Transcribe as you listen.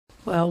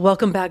Well,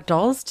 welcome back,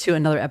 dolls, to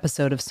another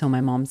episode of So My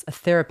Mom's a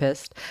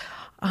Therapist.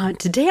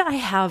 Today I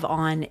have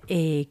on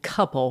a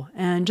couple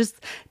and just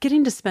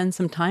getting to spend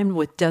some time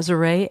with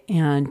Desiree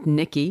and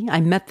Nikki.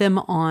 I met them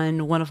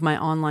on one of my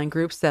online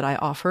groups that I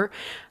offer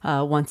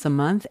once a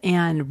month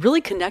and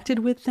really connected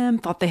with them,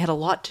 thought they had a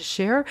lot to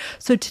share.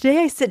 So today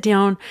I sit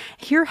down,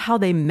 hear how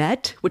they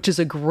met, which is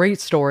a great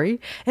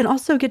story, and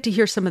also get to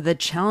hear some of the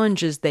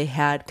challenges they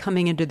had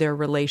coming into their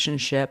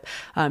relationship,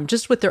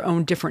 just with their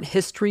own different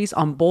histories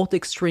on both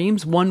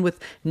extremes, one with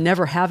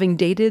never having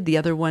dated, the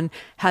other one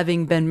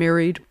having been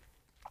married,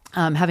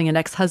 having an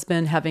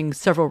ex-husband, having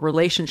several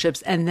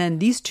relationships, and then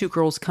these two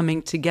girls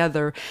coming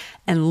together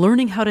and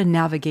learning how to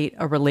navigate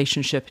a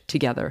relationship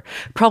together.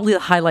 Probably the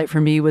highlight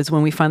for me was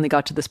when we finally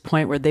got to this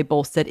point where they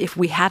both said, if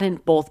we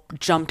hadn't both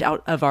jumped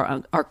out of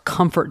our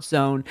comfort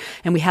zone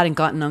and we hadn't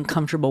gotten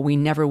uncomfortable, we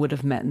never would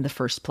have met in the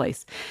first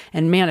place.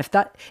 And man, if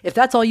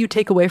that's all you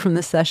take away from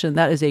this session,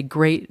 that is a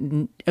great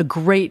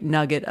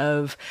nugget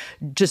of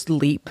just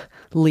leap,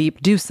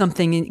 do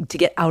something to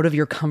get out of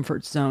your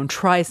comfort zone,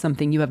 try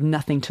something, you have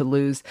nothing to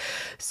lose.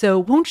 So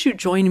won't you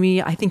join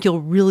me? I think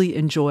you'll really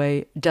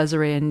enjoy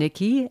Desiree and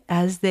Nikki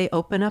as they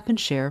open up and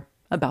share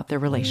about their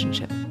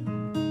relationship.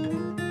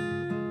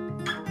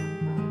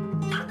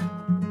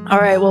 All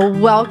right. Well,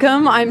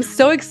 welcome. I'm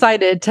so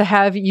excited to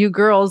have you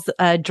girls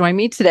join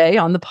me today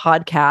on the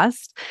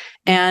podcast.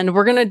 And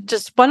we're going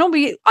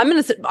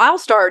to I'll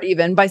start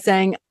even by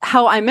saying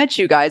how I met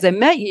you guys. I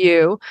met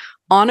you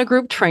on a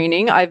group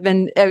training. I've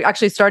been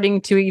actually starting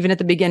to, even at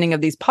the beginning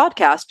of these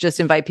podcasts, just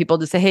invite people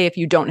to say, hey, if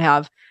you don't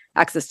have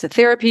access to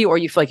therapy or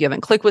you feel like you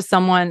haven't clicked with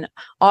someone,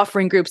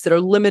 offering groups that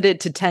are limited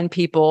to 10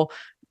 people.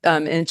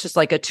 And it's just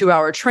like a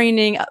 2-hour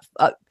training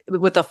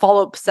with a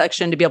follow-up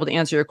section to be able to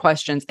answer your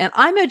questions. And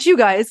I met you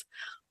guys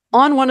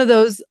on one of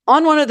those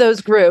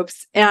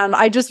groups. And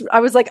I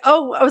was like,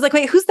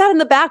 wait, who's that in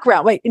the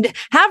background? Wait,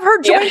 have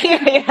her join,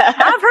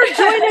 have her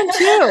join in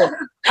too.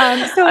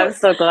 So I'm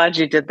so glad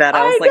you did that.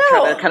 I was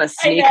trying to kind of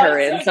sneak her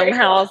in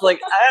somehow. I was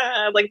like,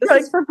 this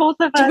is for both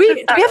of us. Do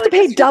we have to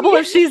pay double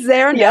if she's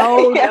there?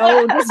 No.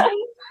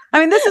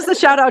 This is the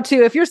shout out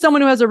too. If you're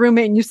someone who has a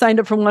roommate and you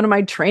signed up for one of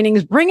my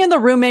trainings, bring in the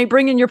roommate,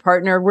 bring in your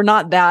partner. We're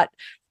not that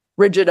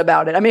rigid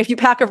about it. If you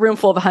pack a room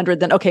full of 100,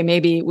 then okay,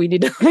 maybe we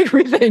need to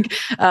rethink.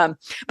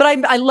 But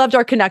I loved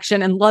our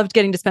connection and loved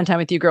getting to spend time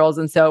with you girls.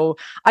 And so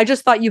I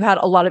just thought you had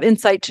a lot of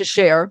insight to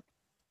share.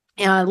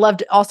 And I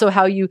loved also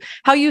how you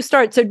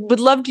start. So would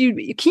love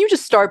to, can you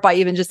just start by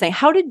even just saying,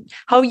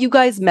 how you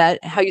guys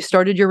met, how you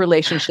started your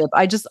relationship?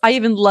 I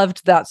even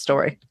loved that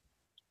story.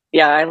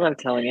 Yeah, I love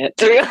telling it.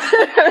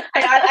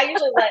 I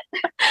usually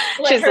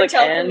let her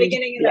tell from the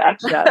beginning of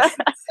the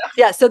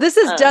Yeah. So this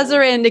is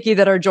Desiree and Nikki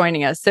that are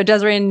joining us. So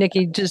Desiree and Nikki,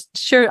 can you just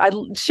share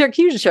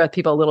with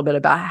people a little bit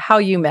about how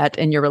you met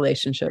in your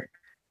relationship?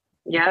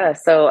 Yeah.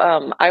 So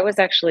I was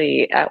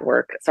actually at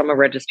work. So I'm a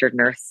registered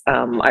nurse.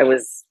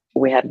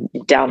 We had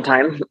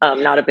downtime,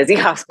 not a busy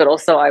hospital.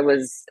 So I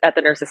was at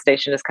the nurse's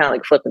station, just kind of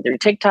like flipping through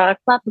TikTok,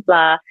 blah, blah,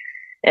 blah.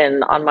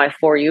 And on my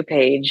For You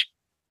page,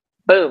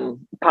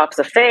 boom, pops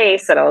a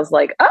face. And I was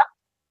like, oh,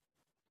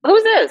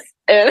 who's this?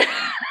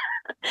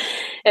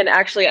 And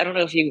actually, I don't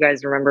know if you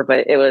guys remember,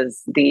 but it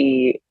was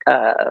the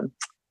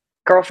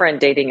girlfriend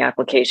dating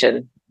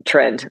application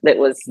trend that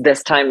was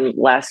this time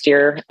last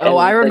year. Oh,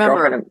 I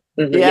remember.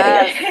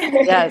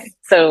 Yes.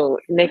 So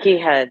Nikki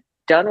had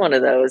done one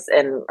of those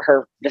and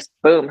her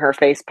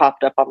face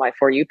popped up on my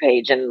For You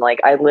page. And like,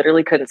 I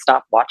literally couldn't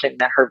stop watching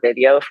her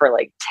video for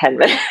like 10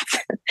 minutes.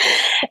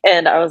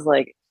 And I was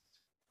like,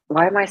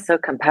 why am I so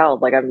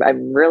compelled? Like,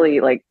 I'm really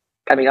like,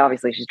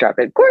 obviously she's drop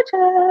dead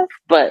gorgeous,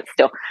 but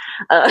still.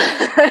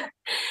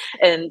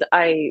 And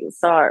I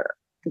saw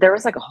there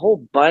was like a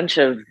whole bunch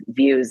of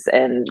views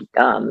and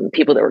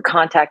people that were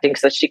contacting.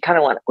 So she kind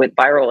of went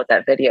viral with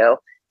that video.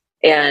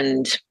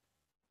 And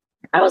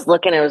I was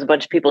looking, it was a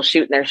bunch of people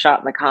shooting their shot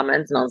in the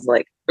comments. And I was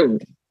like,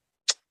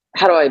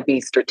 how do I be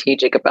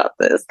strategic about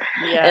this?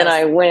 Yes. And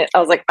I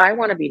was like, I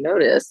want to be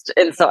noticed.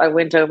 And so I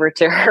went over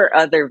to her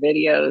other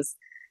videos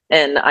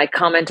and I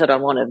commented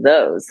on one of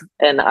those.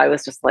 And I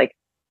was just like,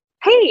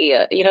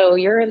 hey,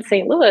 you're in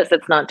St. Louis.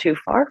 It's not too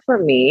far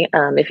from me.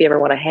 If you ever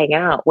want to hang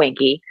out,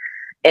 Winky.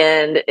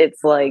 And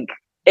it's like,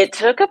 it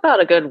took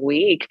about a good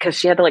week because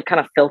she had to like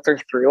kind of filter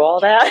through all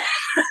that.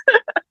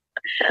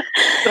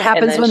 What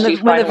happens when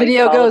the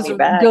video goes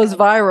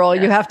viral?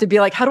 Yeah. You have to be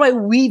like, how do I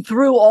weed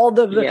through all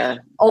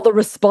the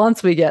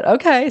response we get?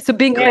 Okay. So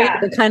being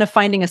creative and kind of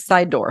finding a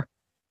side door.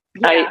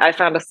 Yeah. I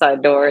found a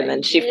side door and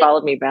then she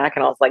followed me back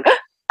and I was like,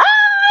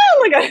 oh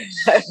my gosh.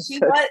 She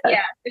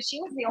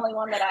was the only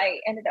one that I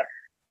ended up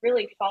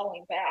really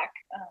following back.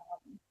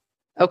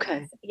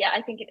 Okay. Yeah,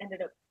 I think it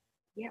ended up,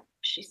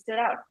 she stood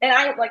out. And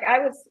I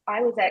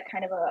was at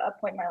kind of a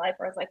point in my life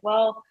where I was like,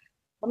 well,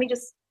 let me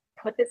just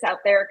put this out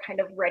there, kind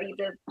of ready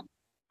to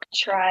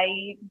try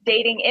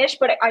dating-ish,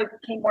 but I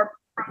came more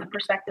from the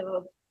perspective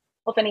of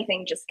well, if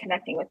anything, just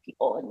connecting with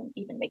people and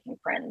even making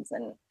friends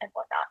and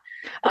whatnot.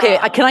 Okay.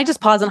 Can I just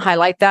pause and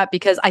highlight that?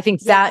 Because I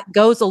think that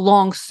goes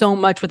along so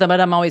much with what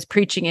I'm always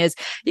preaching is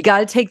you got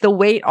to take the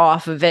weight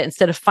off of it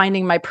instead of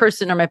finding my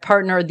person or my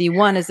partner or the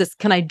one. Is this,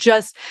 can I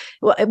just,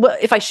 well,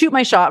 if I shoot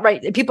my shot,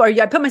 right? I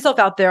put myself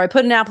out there, I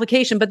put an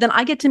application, but then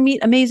I get to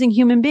meet amazing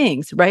human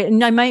beings, right?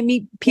 And I might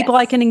meet people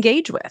I can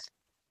engage with.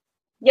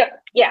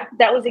 Yep. Yeah.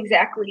 That was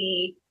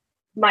exactly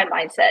my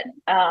mindset.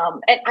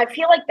 And I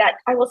feel like that,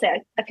 I will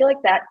say, I feel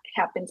like that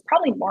happens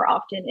probably more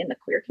often in the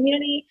queer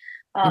community.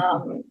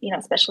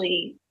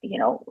 Especially,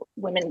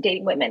 women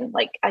dating women.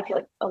 Like, I feel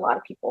like a lot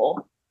of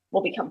people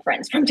will become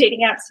friends from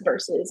dating apps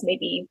versus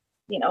maybe,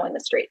 in the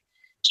straight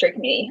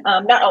community.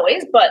 Not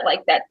always, but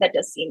like that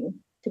does seem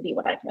to be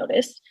what I've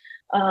noticed.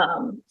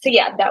 So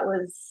yeah, that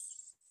was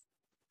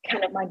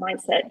kind of my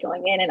mindset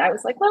going in. And I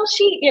was like, well,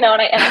 and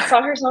I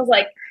saw her, and I was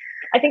like,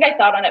 I think I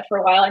thought on it for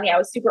a while, and I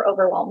was super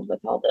overwhelmed with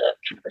all the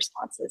kind of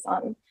responses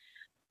on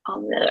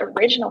the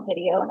original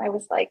video. And I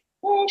was like,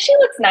 she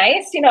looks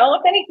nice,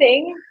 if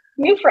anything,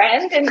 new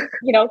friend, and,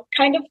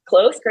 kind of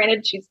close.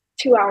 Granted, she's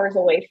 2 hours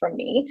away from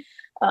me,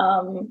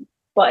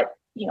 but,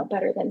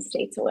 better than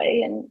states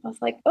away. And I was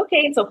like,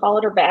 okay. And so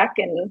followed her back,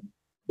 and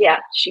yeah,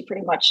 she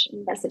pretty much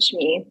messaged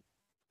me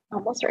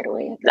almost right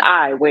away.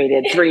 I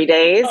waited 3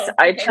 days.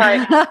 I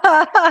tried not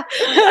to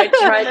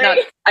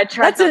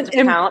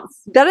pounce.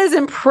 That is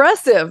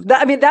impressive.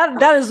 That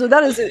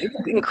is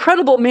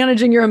incredible,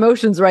 managing your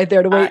emotions right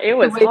there to wait. It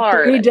was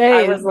hard. 3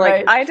 days. I was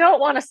like, I don't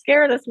want to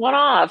scare this one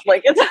off.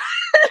 Like, it's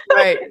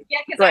right. Yeah,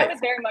 because I was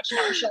very much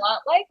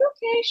nonchalant, like,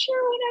 okay,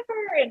 sure, whatever.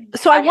 And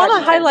so I want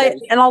to highlight,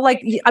 and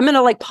I'm going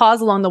to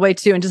pause along the way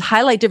too, and just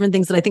highlight different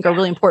things that I think are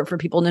really important for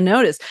people to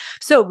notice.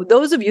 So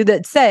those of you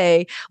that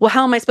say, well,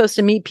 how am I supposed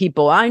to meet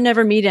people? I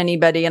never meet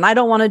anybody, and I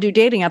don't want to do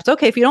dating apps.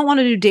 Okay, if you don't want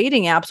to do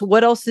dating apps,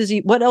 what else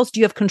do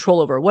you have control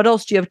over? What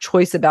else do you have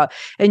choice about?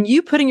 And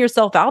you putting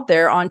yourself out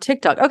there on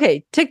TikTok.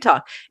 Okay,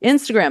 TikTok,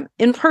 Instagram,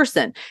 in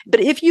person. But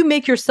if you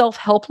make yourself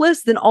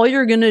helpless, then all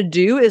you're going to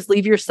do is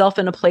leave yourself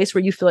in a place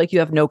where you feel like you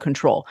have no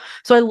control.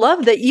 So I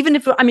love that. Even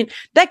if, I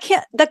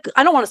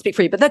don't want to speak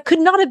for you, but that could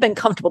not have been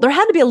comfortable. There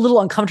had to be a little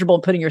uncomfortable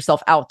in putting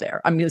yourself out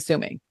there, I'm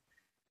assuming.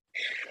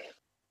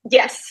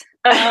 Yes.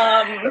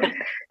 Yeah,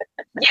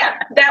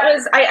 that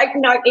was,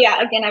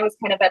 again, I was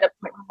kind of at a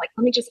point where I'm like,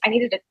 I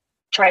needed to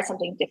try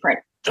something different.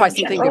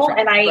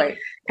 And I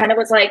kind of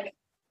was like,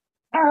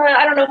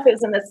 I don't know if it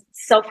was in this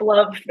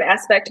self-love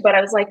aspect, but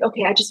I was like,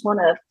 okay, I just want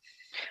to.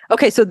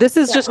 Okay. So this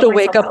is just a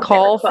wake-up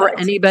call for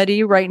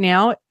anybody right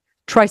now.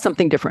 Try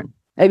something different.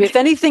 I mean, if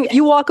anything,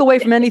 you walk away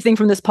from anything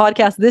from this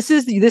podcast, this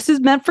is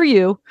meant for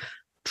you.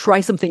 Try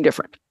something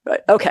different.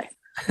 Right? Okay.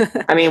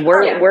 I mean,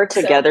 we're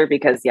together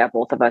because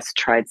both of us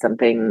tried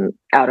something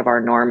out of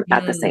our norm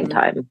at the same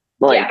time.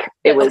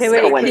 It was.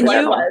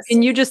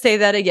 Can you just say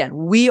that again?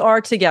 We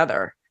are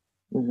together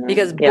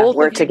because both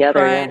we're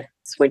together.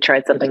 So we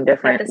tried something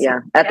different.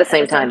 At the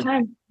same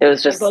time. It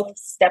was just, we both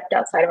stepped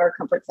outside of our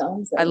comfort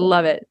zones. I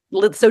love it.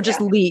 So just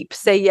leap,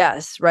 say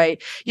yes,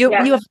 right? You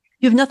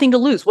have nothing to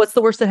lose. What's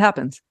the worst that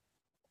happens?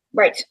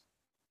 Right.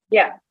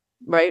 Yeah.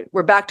 Right.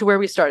 We're back to where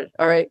we started.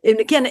 All right. And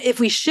again, if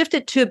we shift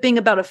it to being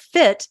about a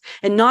fit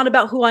and not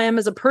about who I am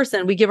as a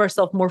person, we give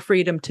ourselves more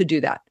freedom to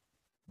do that.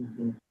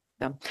 Mm-hmm.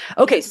 Yeah.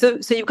 Okay. So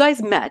you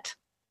guys met.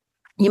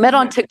 You met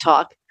on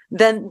TikTok.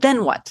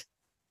 Then what?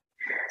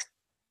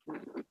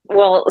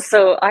 Well,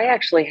 so I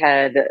actually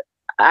had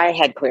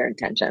clear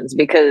intentions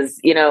because,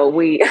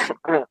 we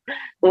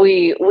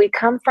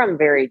come from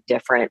very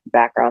different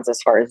backgrounds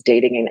as far as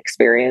dating and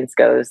experience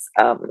goes.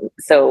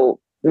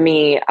 So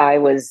me,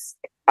 about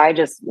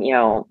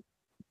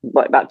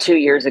 2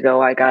 years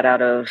ago, I got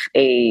out of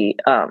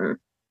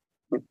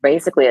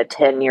basically a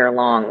 10-year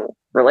long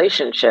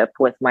relationship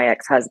with my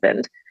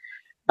ex-husband.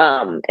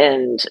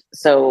 And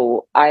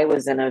so I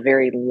was in a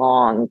very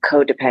long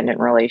codependent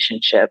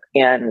relationship,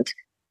 and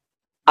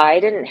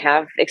I didn't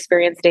have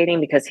experience dating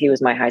because he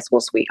was my high school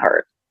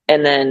sweetheart.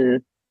 And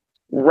then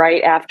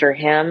right after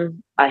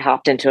him, I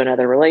hopped into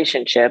another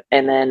relationship.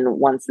 And then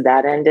once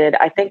that ended,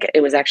 I think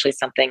it was actually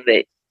something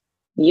that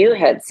you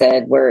had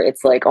said where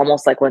it's like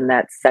almost like when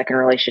that second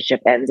relationship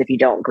ends, if you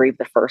don't grieve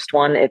the first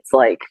one, it's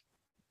like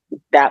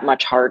that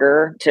much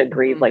harder to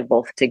grieve like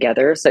both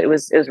together. So it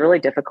was really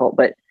difficult,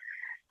 but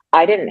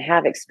I didn't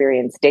have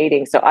experience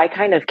dating. So I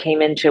kind of came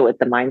into it with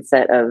the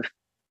mindset of,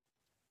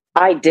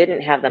 I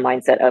didn't have the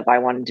mindset of I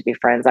wanted to be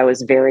friends. I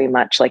was very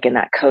much like in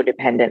that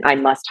codependent, I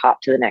must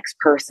hop to the next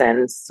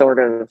person sort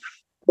of.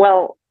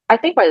 Well, I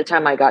think by the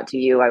time I got to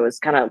you, I was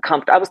kind of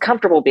I was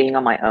comfortable being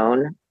on my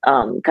own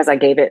because I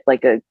gave it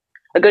like a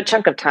good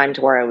chunk of time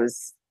to where I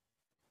was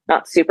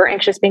not super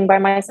anxious being by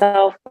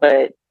myself,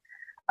 but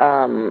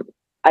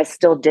I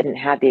still didn't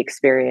have the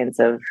experience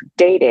of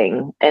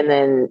dating. And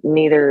then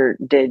neither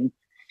did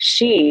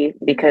she,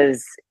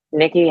 because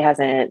Nikki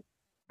hasn't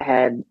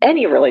had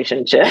any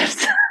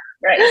relationships.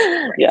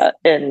 Right. Yeah.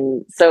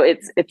 And so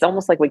it's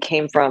almost like we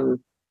came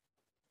from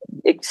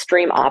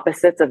extreme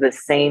opposites of the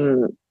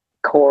same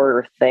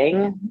core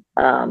thing.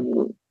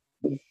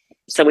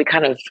 So we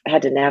kind of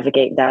had to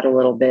navigate that a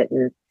little bit.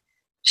 And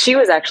she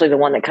was actually the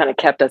one that kind of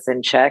kept us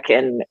in check.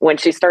 And when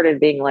she started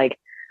being like,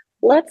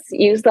 let's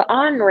use the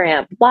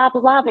on-ramp, blah,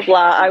 blah, blah, blah,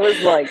 blah, I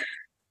was like,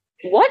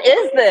 what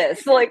is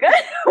this? Like,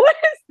 what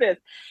is this?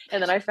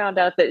 And then I found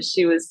out that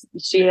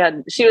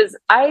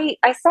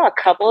I saw a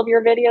couple of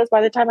your videos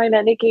by the time I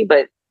met Nikki,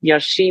 but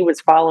she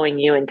was following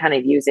you and kind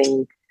of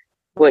using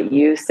what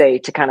you say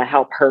to kind of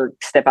help her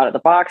step out of the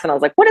box. And I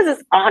was like, what is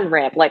this on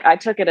ramp? Like, I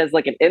took it as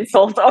like an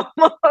insult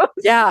almost.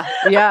 Yeah.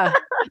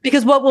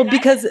 Because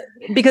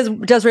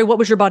Desiree, what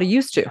was your body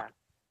used to?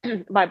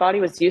 My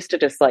body was used to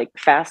just like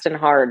fast and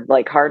hard,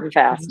 like hard and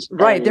fast.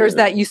 Right. And there's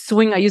that you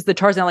swing. I use the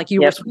Tarzan, like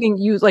you were swinging,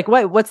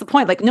 what's the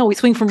point? Like, no, we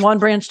swing from one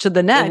branch to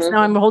the next. Now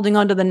I'm holding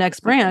on to the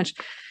next branch.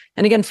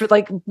 And again, from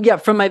my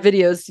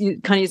videos,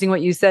 kind of using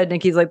what you said,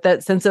 Nikki's like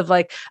that sense of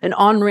like an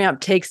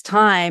on-ramp takes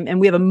time, and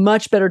we have a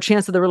much better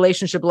chance of the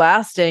relationship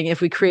lasting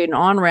if we create an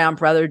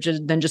on-ramp rather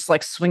than just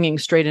like swinging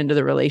straight into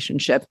the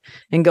relationship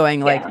and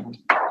going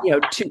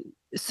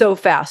so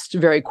fast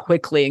very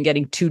quickly and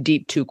getting too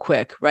deep too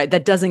quick, right?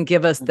 That doesn't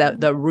give us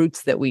the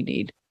roots that we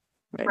need.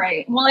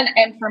 Right. Well,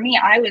 and for me,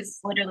 I was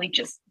literally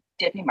just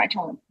dipping my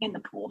toe in the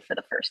pool for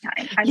the first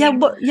time.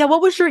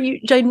 What was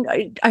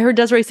I heard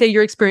Desiree say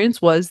your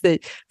experience was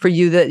that for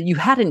you that you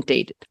hadn't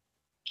dated.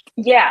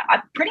 Yeah,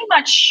 I pretty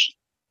much,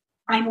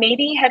 I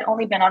maybe had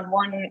only been on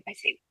one, I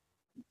say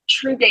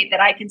true date that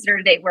I consider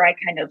a date where I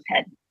kind of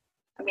had,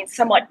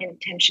 somewhat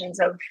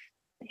intentions of,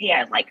 hey,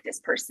 I like this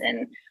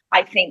person.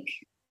 I think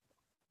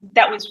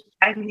that was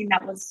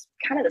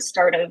kind of the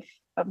start of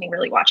me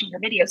really watching your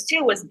videos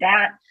too, was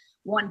that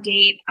one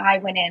date. I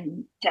went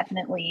in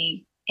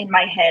definitely in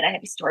my head, I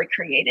had a story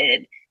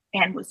created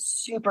and was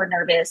super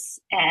nervous.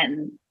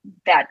 And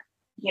that,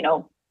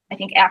 I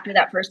think after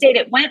that first date,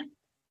 it went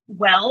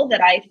well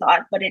that I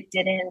thought, but it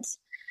didn't,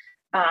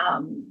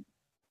 kind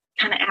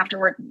of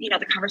afterward,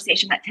 the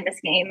conversation, that tennis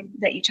game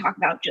that you talk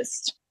about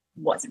just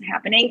wasn't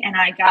happening. And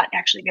I got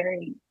actually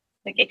very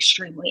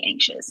extremely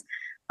anxious.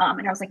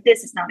 And I was like,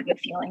 this is not a good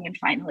feeling, and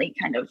finally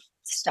kind of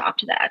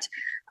stopped that.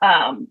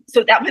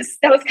 So that was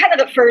kind of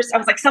the first, I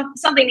was like,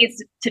 something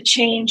needs to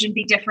change and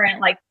be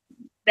different. Like,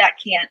 that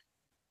can't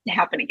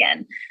happen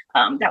again.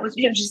 That was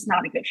just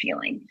not a good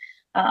feeling.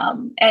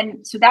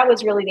 And so that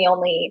was really the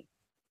only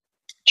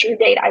true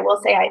date I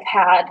will say I've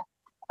had.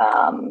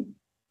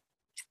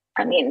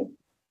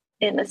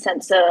 In the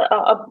sense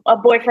of a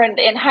boyfriend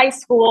in high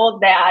school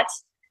that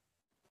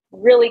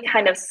really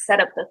kind of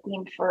set up the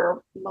theme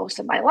for most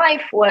of my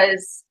life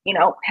was,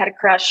 had a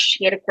crush,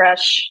 he had a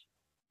crush,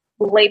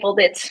 labeled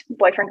it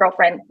boyfriend,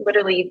 girlfriend,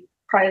 literally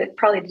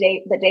probably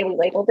the day we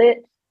labeled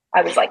it.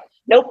 I was like,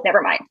 nope,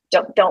 never mind.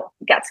 Don't,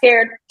 got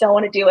scared. Don't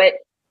want to do it.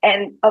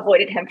 And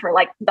avoided him for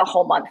like the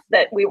whole month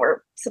that we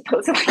were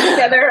supposedly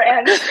together.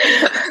 And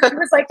it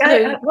was like,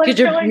 what's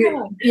going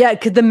on? Yeah.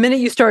 Cause the minute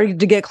you started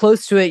to get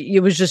close to it, it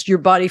was just your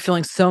body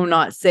feeling so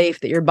not safe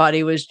that your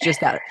body was just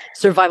that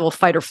survival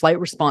fight or flight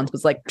response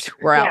was like,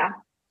 we're out. Yeah.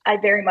 I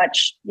very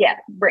much,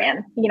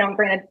 ran,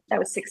 granted I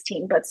was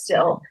 16, but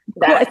still.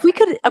 Cool. I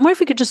wonder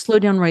if we could just slow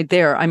down right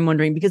there. I'm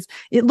wondering, because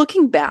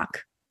looking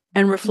back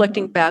and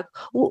reflecting back,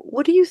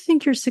 what do you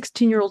think your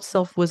 16-year-old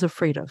self was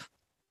afraid of?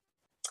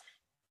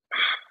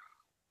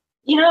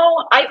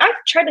 I've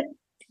tried to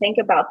think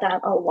about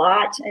that a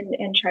lot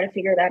and try to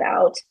figure that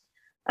out.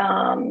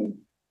 I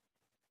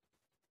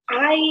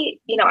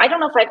don't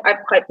know if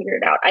I've quite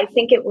figured it out. I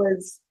think it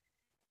was,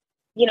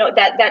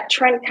 that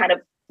trend kind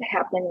of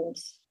happened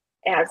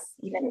as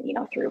even,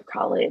 through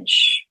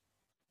college,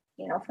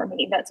 for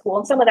me, that school.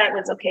 And some of that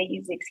was okay,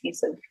 use the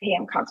excuse of, hey,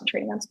 I'm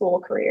concentrating on school,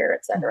 career,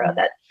 et cetera.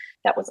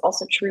 That was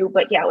also true.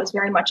 But yeah, it was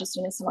very much as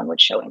soon as someone would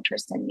show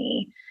interest in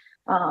me,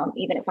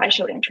 even if I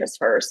showed interest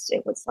first,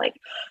 it was like,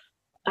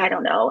 I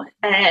don't know.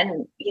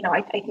 And,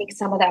 I think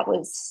some of that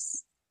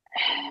was,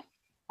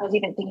 I was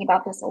even thinking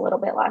about this a little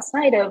bit last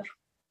night of,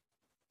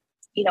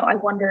 I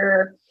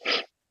wonder,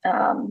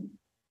 I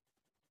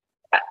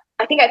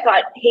think I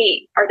thought,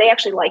 hey, are they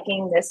actually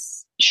liking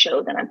this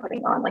show that I'm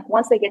putting on? Like,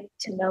 once they get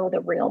to know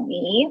the real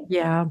me,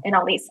 and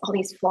all these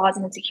flaws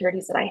and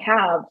insecurities that I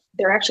have,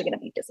 they're actually going to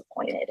be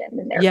disappointed, and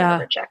then they're going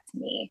to reject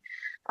me.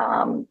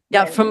 From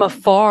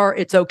afar,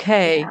 it's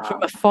okay.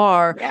 From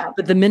afar,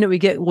 but the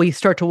minute we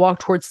start to walk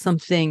towards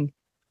something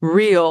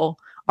real,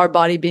 our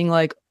body being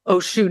like, oh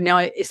shoot, now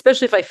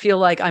especially if I feel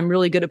like I'm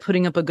really good at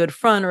putting up a good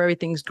front or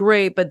everything's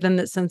great, but then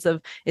that sense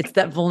of it's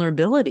that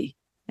vulnerability.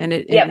 And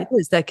it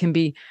is, that can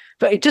be,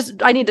 but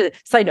I need to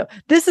side note,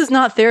 this is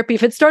not therapy.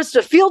 If it starts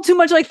to feel too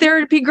much like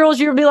therapy, girls,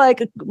 you'll be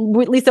like,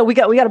 Lisa, we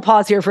got to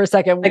pause here for a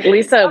second. Like,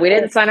 Lisa, we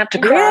didn't sign up to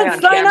cry. We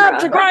didn't sign up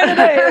to cry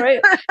today, right?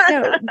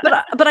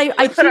 But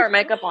I put our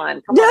makeup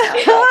on. Come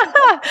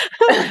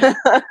on.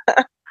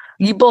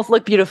 You both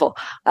look beautiful.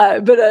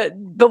 But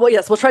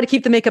yes, we'll try to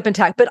keep the makeup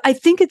intact. But I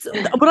think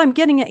what I'm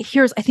getting at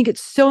here is I think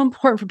it's so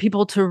important for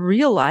people to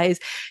realize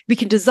we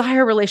can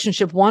desire a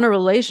relationship, want a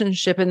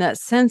relationship, and that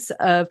sense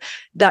of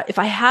that if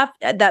I have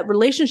that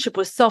relationship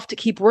with self, to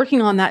keep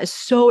working on that is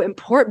so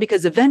important,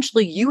 because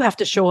eventually you have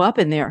to show up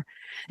in there.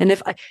 And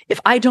if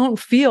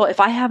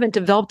I haven't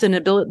developed an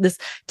ability, this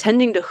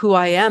tending to who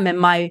I am and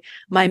my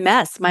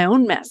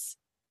own mess,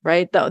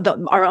 right?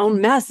 Our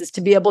own mess is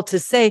to be able to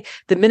say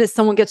the minute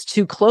someone gets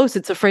too close,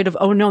 it's afraid of,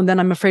 oh no, and then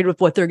I'm afraid of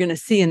what they're going to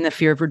see in the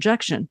fear of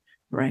rejection.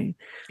 Right.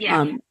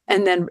 Yeah.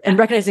 And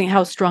recognizing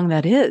how strong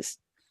that is.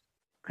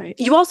 Right.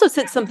 You also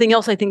said something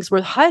else I think is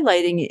worth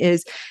highlighting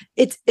is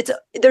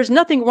there's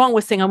nothing wrong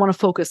with saying I want to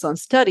focus on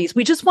studies.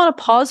 We just want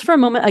to pause for a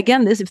moment.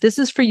 Again, if this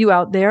is for you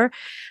out there,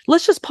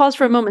 let's just pause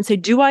for a moment and say,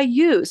 do I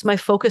use my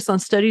focus on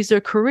studies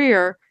or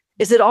career?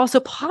 Is it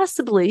also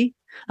possibly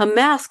a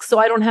mask so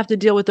I don't have to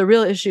deal with the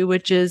real issue,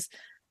 which is,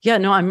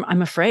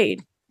 I'm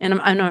afraid. And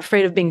I'm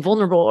afraid of being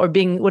vulnerable or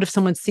what if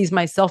someone sees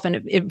myself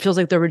and it feels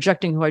like they're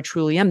rejecting who I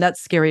truly am?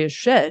 That's scary as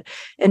shit.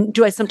 And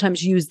do I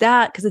sometimes use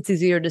that because it's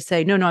easier to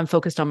say, no, I'm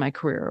focused on my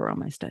career or on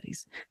my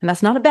studies. And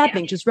that's not a bad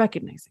thing, just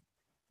recognizing.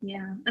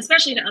 Yeah,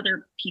 especially to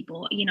other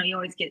people. You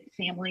always get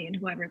family and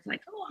whoever's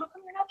like, oh, how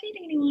come you're not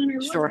dating anyone? Or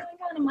what's going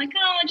on? I'm like,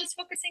 oh, just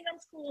focusing on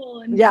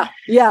school. And yeah.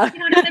 I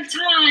don't have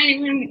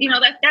time. And,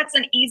 that's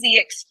an easy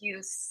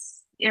excuse.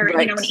 Or,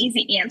 right. An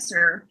easy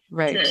answer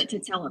right. to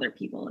tell other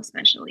people,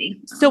 especially.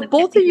 So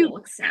both of you will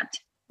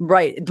accept.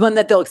 Right. The one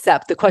that they'll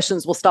accept. The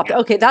questions will stop. Yeah.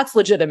 Okay, that's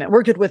legitimate.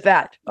 We're good with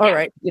that. All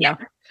right. You know.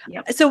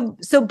 Yep.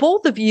 So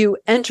both of you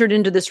entered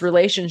into this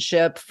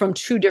relationship from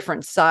two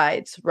different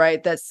sides,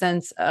 right? That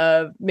sense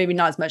of maybe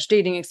not as much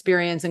dating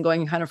experience and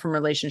going kind of from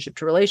relationship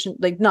to relation,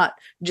 like not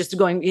just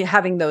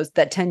having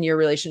that 10-year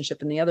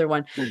relationship in the other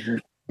one. Mm-hmm.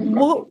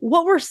 What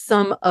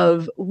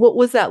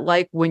was that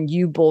like when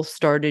you both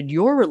started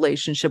your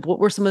relationship? What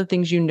were some of the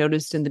things you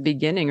noticed in the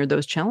beginning or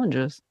those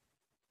challenges?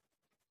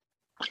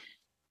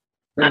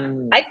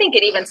 I think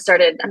it even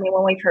started,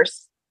 when we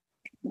first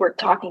were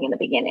talking in the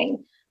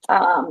beginning,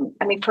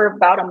 for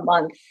about a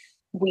month,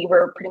 we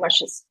were pretty much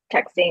just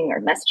texting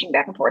or messaging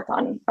back and forth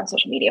on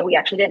social media. We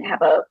actually didn't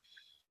have a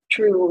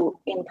true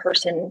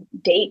in-person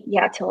date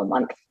till a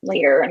month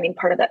later.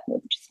 Part of that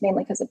was just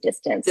mainly because of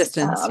distance.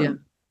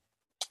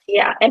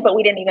 Yeah. But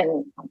we didn't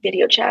even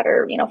video chat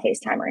or,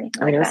 FaceTime or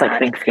anything. It was like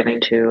Thanksgiving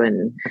too.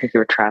 And I think you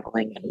were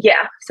traveling.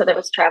 Yeah. So there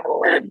was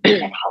travel and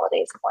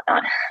holidays and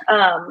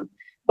whatnot.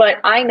 But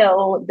I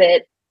know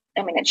that,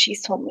 and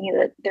she's told me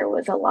that there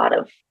was a lot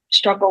of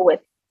struggle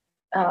with,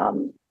 I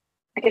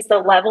guess, the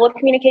level of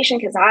communication.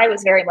 Cause I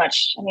was very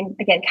much,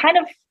 again, kind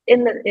of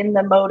in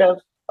the mode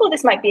of, oh,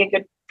 this might be a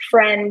good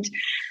friend.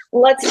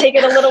 Let's take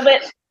it a little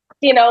bit,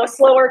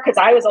 slower. Cause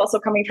I was also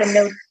coming from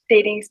no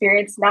dating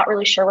experience, not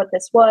really sure what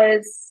this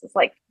was. It's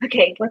like,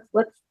 okay,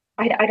 let's,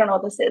 I don't know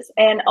what this is.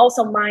 And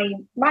also my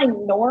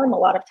norm a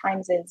lot of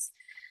times is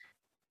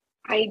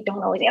I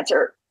don't always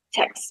answer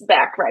texts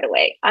back right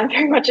away. I'm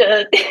very much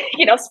a,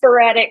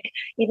 sporadic.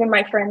 Even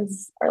my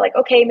friends are like,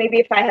 okay, maybe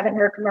if I haven't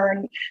heard from her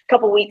in a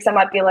couple of weeks, I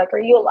might be like, are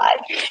you alive?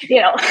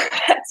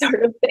 That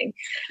sort of thing.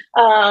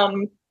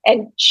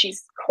 And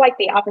she's quite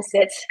the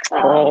opposite.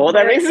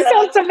 That makes it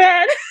sound so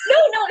bad.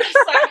 No, it's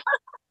fine.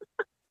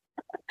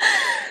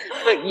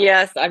 But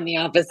yes, I'm the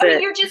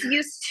opposite. You're just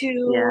used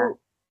to,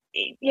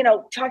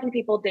 talking to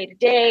people day to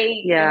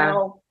day. Yeah.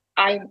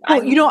 I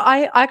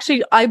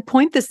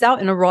point this out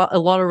in a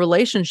lot of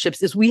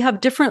relationships is we have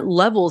different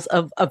levels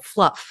of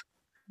fluff.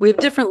 We have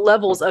different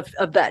levels of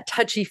that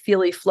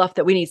touchy-feely fluff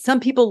that we need. Some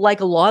people like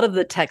a lot of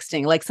the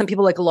texting, like some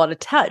people like a lot of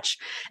touch,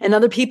 and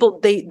other people,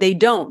 they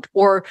don't,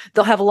 or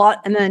they'll have a lot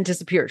and then it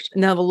disappears,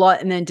 and they'll have a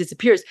lot and then it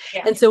disappears.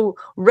 Yeah. And so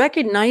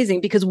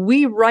recognizing, because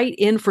we write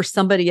in for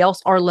somebody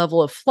else our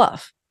level of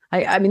fluff.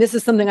 This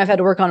is something I've had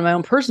to work on in my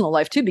own personal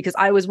life too, because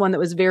I was one that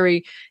was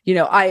very,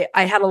 I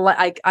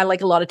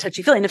like a lot of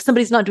touchy feeling. If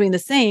somebody's not doing the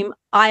same,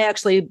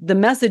 the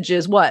message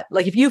is what?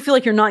 Like, if you feel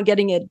like you're not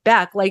getting it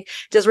back, like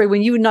Desiree,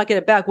 when you would not get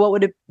it back,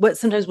 what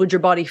sometimes would your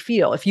body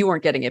feel if you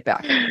weren't getting it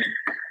back?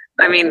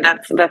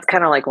 That's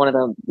kind of like one of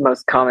the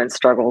most common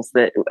struggles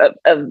that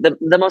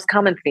the most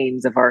common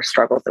themes of our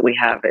struggles that we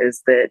have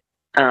is that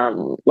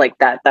like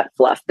that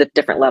fluff, the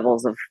different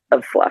levels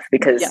of fluff,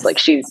 because yes. Like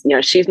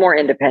she's more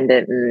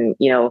independent, and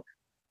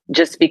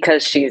just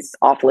because she's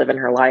off living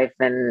her life,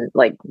 and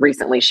like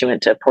recently she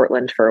went to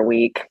Portland for a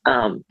week,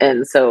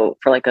 and so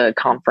for like a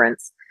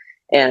conference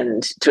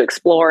and to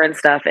explore and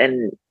stuff,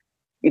 and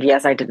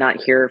yes, I did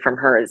not hear from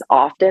her as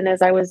often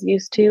as I was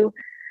used to,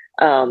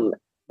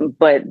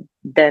 but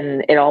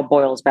then it all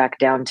boils back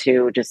down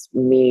to just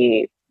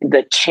me.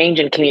 The change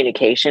in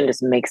communication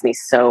just makes me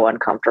so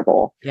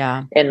uncomfortable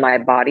in my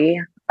body.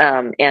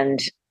 And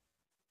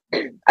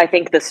I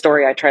think the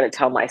story I try to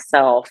tell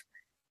myself,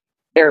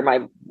 or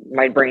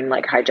my brain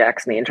like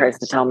hijacks me and tries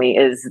to tell me,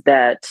 is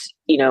that,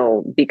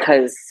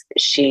 because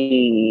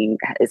she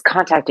is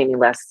contacting me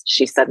less,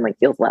 she suddenly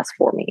feels less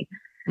for me.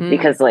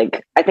 Because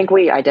like, I think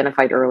we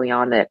identified early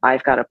on that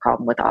I've got a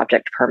problem with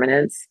object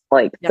permanence.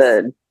 Like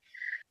yes.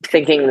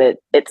 thinking that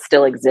it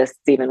still exists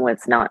even when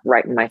it's not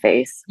right in my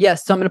face.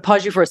 Yes. So I'm going to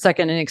pause you for a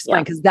second and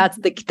explain, because that's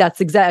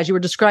exact, as you were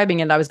describing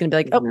it, I was going to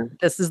be like, oh,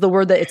 this is the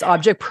word that it's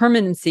object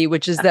permanency,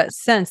 which is that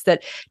sense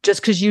that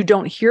just because you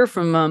don't hear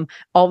from them,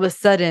 all of a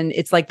sudden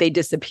it's like they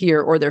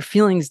disappear or their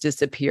feelings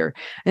disappear.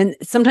 And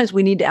sometimes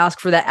we need to ask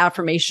for that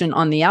affirmation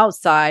on the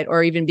outside,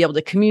 or even be able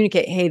to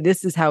communicate, hey,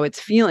 this is how it's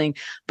feeling.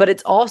 But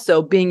it's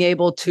also being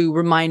able to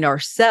remind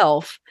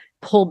ourselves,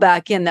 pull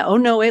back in that, oh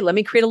no, wait, let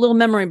me create a little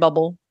memory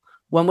bubble.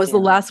 What was the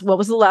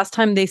last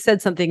time they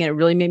said something and it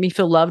really made me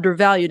feel loved or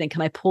valued? And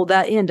can I pull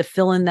that in to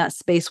fill in that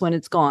space when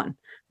it's gone?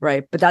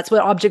 Right. But that's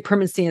what object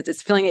permanency is.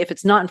 It's feeling, if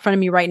it's not in front of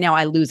me right now,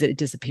 I lose it. It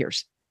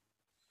disappears.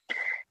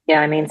 Yeah.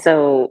 I mean,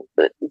 so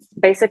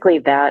basically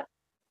that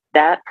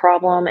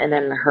problem, and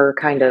then her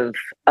kind of,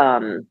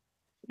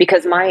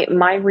 because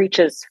my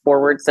reaches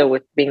forward. So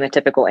with being the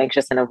typical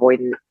anxious and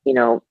avoidant,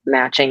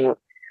 matching,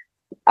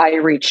 I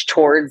reach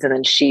towards and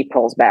then she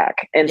pulls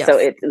back. And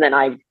so then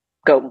I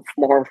go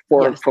more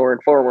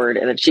forward,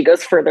 and then she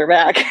goes further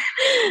back.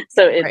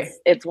 So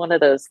it's one of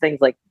those things,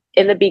 like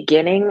in the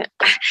beginning,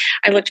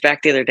 I looked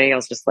back the other day, I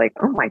was just like,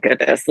 oh my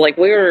goodness, like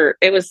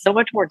it was so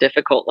much more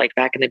difficult, like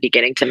back in the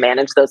beginning, to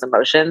manage those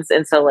emotions.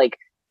 And so like,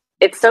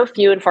 it's so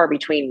few and far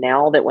between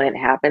now that when it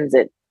happens,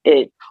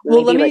 it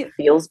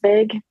feels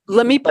big.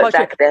 Let me pause. But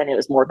back then it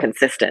was more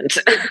consistent.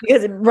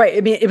 Because, right.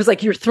 I mean, it was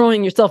like you're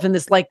throwing yourself in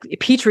this like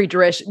petri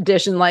dish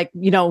and like,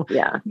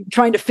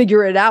 trying to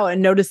figure it out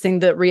and noticing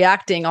the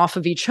reacting off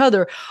of each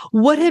other.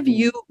 What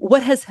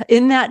has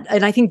in that?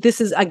 And I think this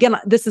is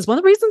one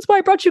of the reasons why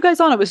I brought you guys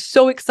on. I was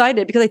so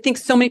excited because I think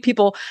so many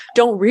people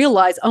don't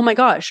realize, oh my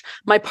gosh,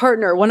 my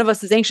partner, one of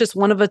us is anxious,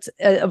 one of us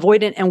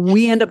avoidant, and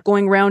we end up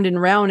going round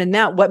and round. And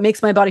that what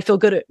makes my body feel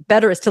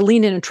better is to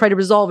lean in and try to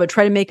resolve it,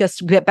 try to make us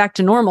get back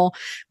to normal.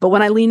 But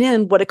when I lean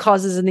in, what it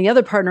causes in the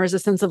other partner is a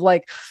sense of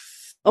like,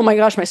 oh my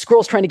gosh, my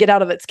squirrel's trying to get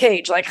out of its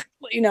cage, like,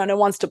 and it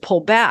wants to pull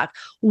back.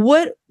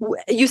 What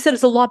you said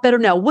it's a lot better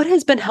now. What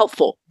has been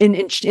helpful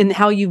in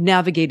how you've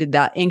navigated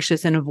that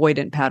anxious and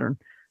avoidant pattern?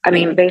 I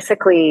mean,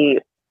 basically,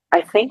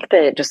 I think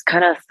that just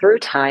kind of through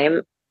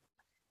time,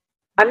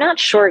 I'm not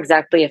sure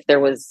exactly if there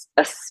was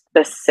a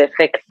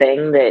specific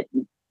thing that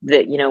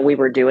we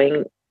were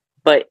doing,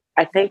 but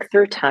I think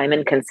through time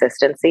and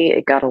consistency,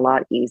 it got a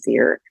lot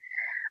easier.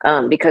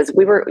 Because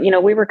we were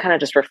kind of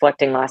just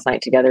reflecting last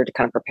night together to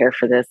kind of prepare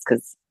for this,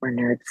 because we're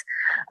nerds,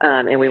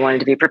 and we wanted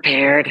to be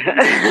prepared.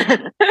 I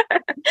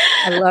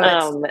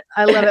love it.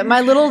 I love it.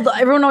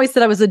 Everyone always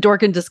said I was a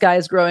dork in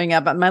disguise growing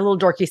up, but my little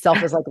dorky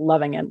self is like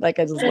loving it. Like,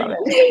 I just love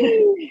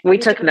it. We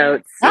took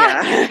notes.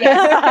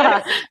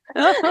 Yeah.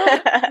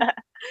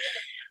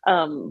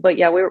 But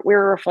yeah, we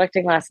were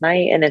reflecting last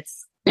night, and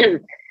it's,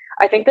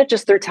 I think that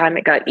just through time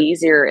it got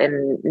easier.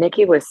 And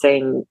Nikki was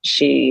saying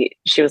she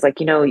was like,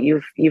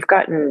 you've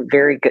gotten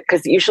very good,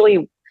 because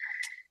usually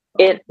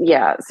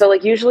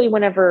usually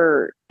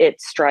whenever it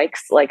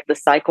strikes, like the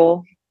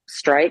cycle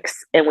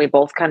strikes and we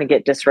both kind of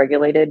get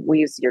dysregulated, we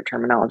use your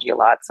terminology a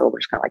lot, so we're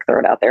just kind of like throw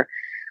it out there.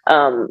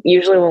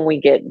 Usually when we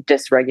get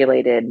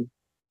dysregulated,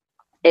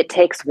 it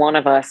takes one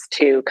of us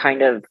to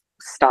kind of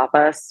stop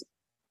us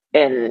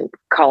and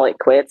call it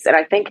quits. And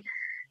I think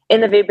in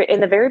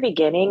the very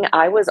beginning,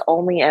 I was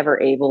only ever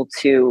able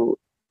to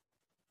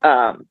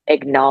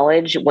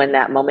acknowledge when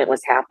that moment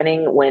was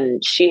happening, when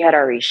she had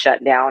already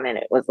shut down, and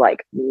it was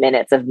like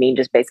minutes of me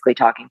just basically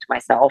talking to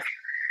myself.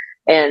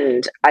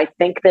 And I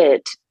think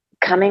that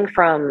coming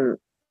from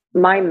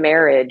my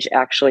marriage,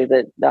 actually,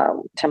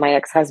 to my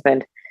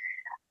ex-husband,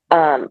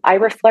 I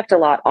reflect a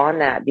lot on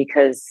that,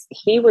 because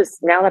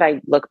now that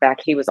I look back,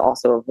 he was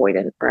also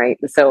avoidant, right?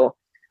 So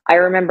I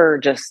remember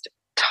just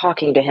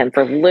talking to him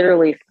for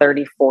literally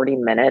 30, 40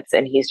 minutes.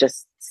 And he's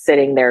just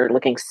sitting there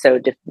looking so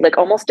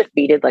almost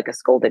defeated, like a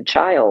scolded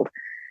child.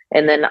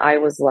 And then I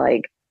was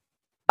like,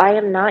 I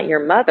am not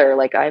your mother.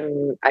 Like,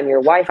 I'm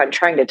your wife. I'm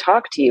trying to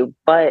talk to you.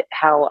 But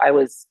how I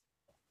was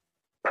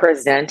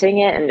presenting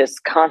it and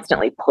just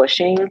constantly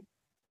pushing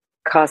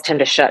caused him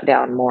to shut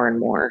down more and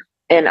more.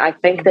 And I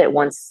think that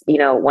once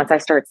I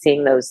start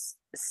seeing those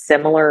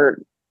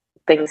similar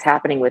things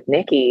happening with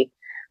Nikki,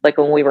 like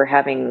when we were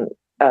having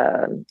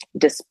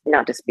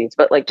not disputes,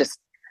 but like just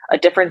a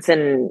difference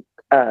in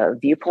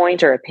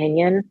viewpoint or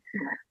opinion.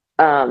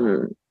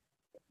 And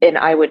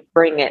I would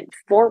bring it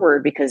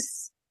forward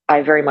because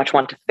I very much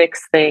want to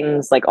fix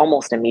things like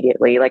almost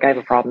immediately. Like I have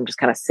a problem just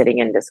kind of sitting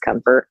in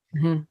discomfort.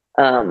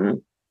 Mm-hmm.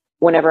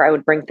 Whenever I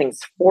would bring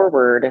things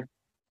forward,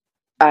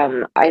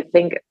 I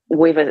think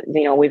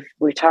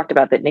we've talked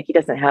about that. Nikki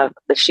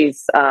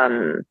she's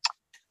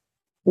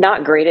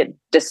not great at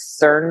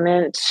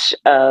discernment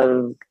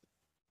of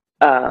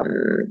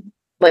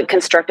like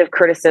constructive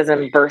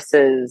criticism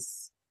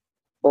versus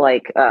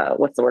like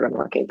what's the word I'm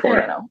looking for? I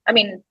don't know. I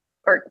mean,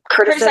 or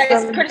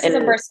criticism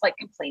versus like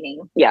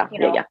complaining. Yeah.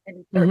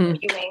 And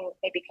viewing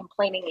maybe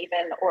complaining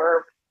even,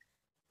 or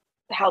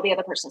how the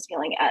other person's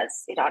feeling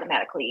as it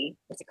automatically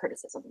is a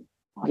criticism.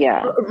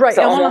 Yeah. Right.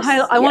 So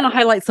I want to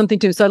highlight something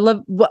too. So I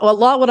love a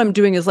lot. What I'm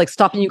doing is like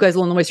stopping you guys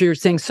along the way. So you're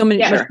saying so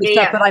many stuff,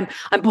 but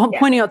I'm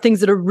pointing out things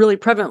that are really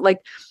prevalent. Like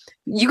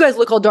you guys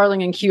look all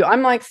darling and cute.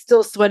 I'm like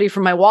still sweaty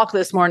from my walk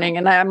this morning.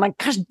 And I'm like,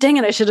 gosh, dang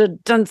it, I should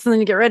have done something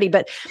to get ready.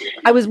 But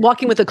I was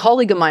walking with a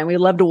colleague of mine. We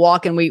love to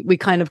walk and we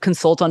kind of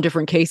consult on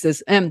different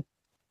cases. And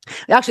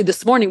actually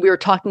this morning we were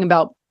talking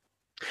about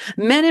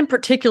men in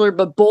particular,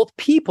 but both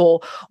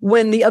people,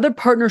 when the other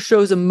partner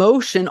shows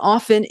emotion,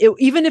 often,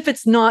 even if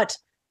it's not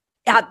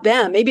at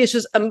them, maybe it's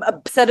just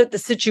upset at the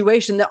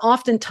situation, that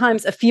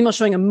oftentimes a female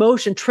showing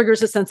emotion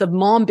triggers a sense of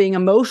mom being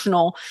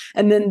emotional.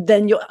 And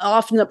then you'll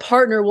often the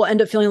partner will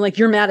end up feeling like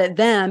you're mad at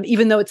them,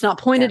 even though it's not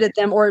pointed at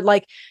them, or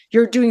like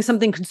you're doing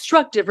something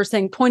constructive or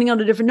pointing out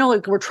a different, no,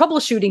 like we're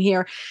troubleshooting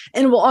here.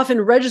 And will often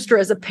register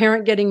as a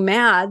parent getting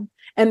mad.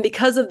 And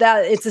because of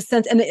that, it's a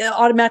sense, and it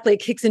automatically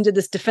kicks into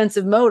this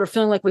defensive mode or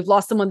feeling like we've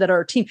lost someone that are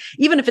our team,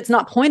 even if it's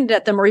not pointed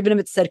at them or even if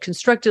it's said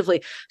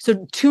constructively.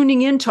 So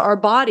tuning into our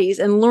bodies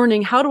and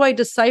learning, how do I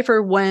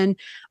decipher when,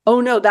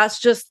 oh no,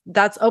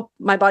 oh,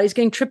 my body's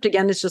getting tripped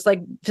again. It's just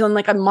like feeling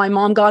like my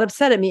mom got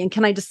upset at me. And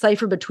can I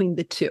decipher between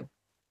the two?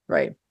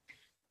 Right.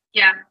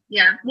 Yeah.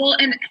 Yeah. Well,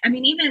 and I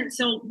mean, even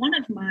so, one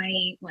of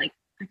my, like,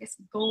 I guess,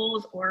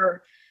 goals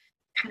or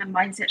kind of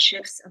mindset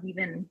shifts of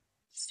even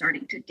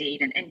starting to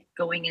date and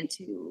going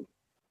into,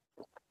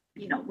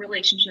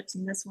 relationships.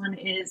 And this one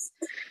is,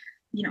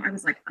 I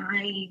was like,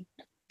 I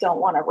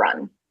don't want to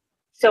run.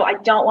 So I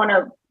don't want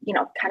to,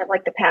 kind of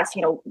like the past,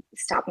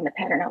 stopping the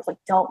pattern. I was like,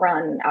 don't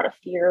run out of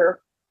fear.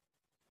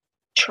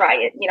 Try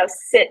it,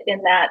 sit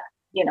in that,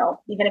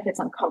 even if it's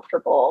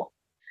uncomfortable.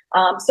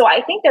 So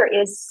I think there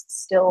is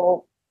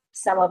still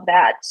some of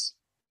that.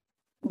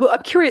 Well,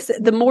 I'm curious,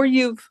 the more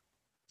you've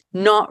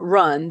not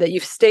run, that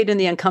you've stayed in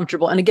the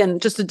uncomfortable. And again,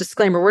 just a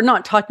disclaimer, we're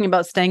not talking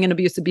about staying in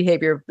abusive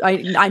behavior.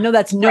 I know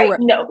that's nowhere,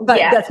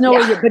 that's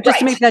nowhere, but just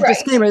to make that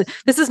disclaimer,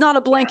 this is not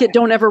a blanket,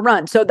 don't ever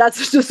run. So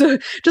that's just to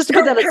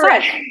put that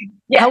aside.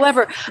 Yeah.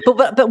 However,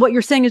 but what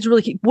you're saying is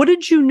really key. What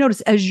did you notice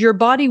as your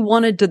body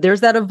wanted to,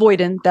 there's that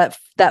avoidant,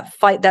 that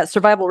fight, that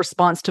survival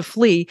response to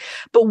flee.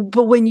 But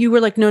when you were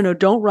like, no,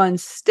 don't run,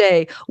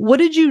 stay. What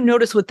did you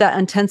notice with that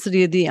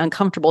intensity of the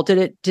uncomfortable?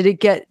 Did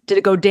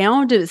it go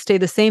down? Did it stay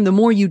the same? The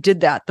more you did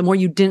that, the more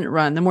you didn't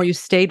run, the more you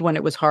stayed when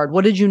it was hard.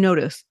 What did you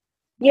notice?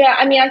 Yeah.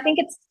 I mean, I think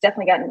it's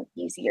definitely gotten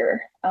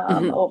easier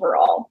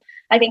overall.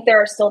 I think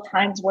there are still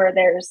times where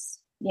there's,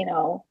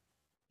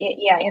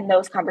 in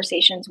those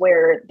conversations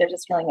where there's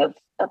this feeling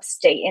of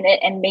stay in it.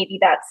 And maybe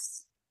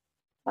that's,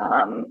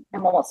 I'm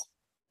almost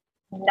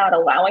not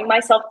allowing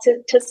myself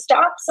to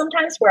stop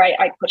sometimes, where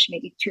I push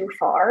maybe too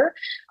far.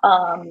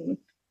 And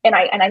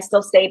I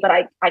still stay, but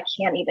I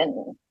can't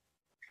even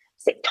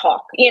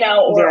talk,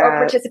 or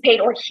participate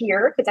or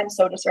hear because I'm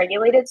so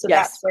dysregulated. So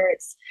that's where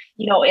it's,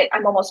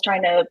 I'm almost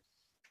trying to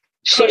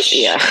push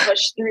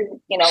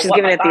through, she's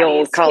giving it the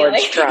old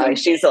college try.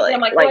 She's like,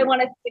 I'm like, I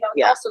want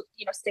to, also,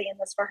 stay in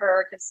this for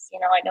her because,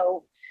 I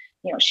know,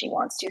 she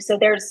wants to. So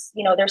there's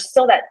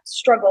still that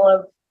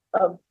struggle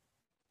of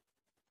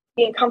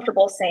being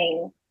comfortable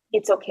saying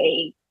it's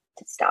okay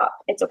to stop.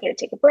 It's okay to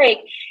take a break.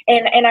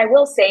 And I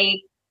will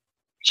say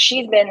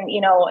she's been,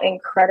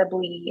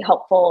 incredibly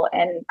helpful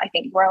and I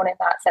think grown in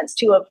that sense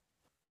too, of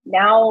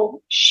now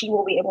she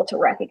will be able to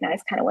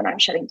recognize kind of when I'm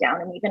shutting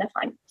down. And even if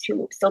I'm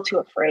still too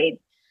afraid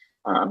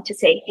to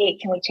say, hey,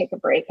 can we take a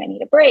break? I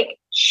need a break.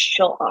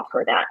 She'll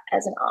offer that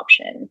as an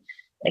option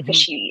because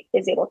she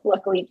is able to,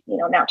 luckily,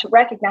 now to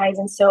recognize.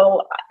 And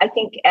so I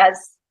think as,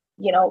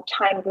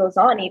 time goes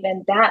on,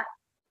 even that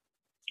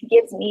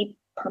gives me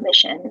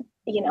permission,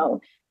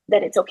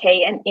 that it's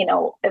okay. And,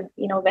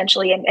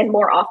 eventually and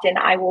more often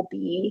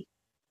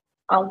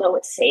I'll know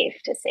it's safe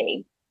to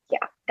say,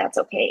 yeah, that's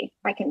okay.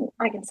 I can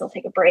still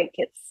take a break.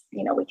 It's,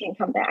 we can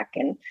come back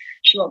and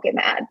she won't get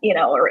mad,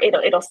 or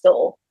it'll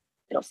still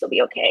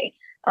be okay.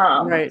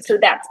 Right. So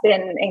that's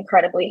been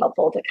incredibly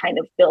helpful to kind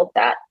of build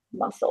that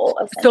muscle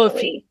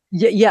essentially.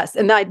 Yes.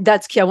 And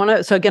that's key. I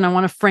want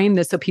to frame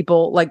this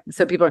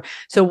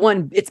so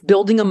one, it's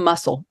building a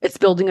muscle. It's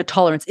building a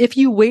tolerance. If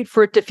you wait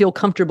for it to feel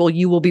comfortable,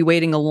 you will be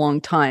waiting a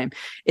long time.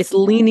 It's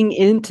leaning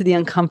into the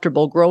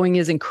uncomfortable. Growing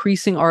is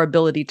increasing our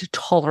ability to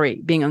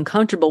tolerate being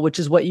uncomfortable, which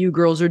is what you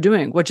girls are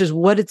doing, which is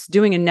what it's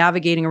doing in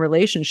navigating a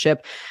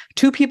relationship.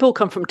 Two people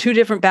come from two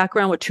different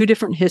backgrounds with two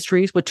different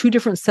histories, with two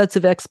different sets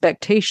of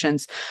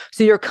expectations.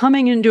 So you're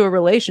coming into a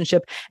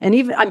relationship, and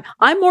even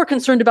I'm more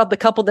concerned about the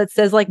couple that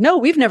says like, no,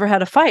 we've never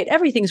had a fight.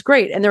 Everything's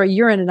great. And they're a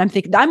year in. And I'm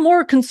thinking, I'm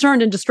more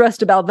concerned and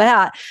distressed about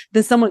that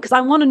than someone, because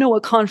I want to know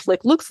what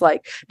conflict looks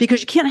like,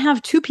 because you can't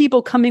have two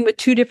people coming with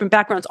two different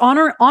backgrounds,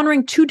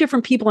 honoring two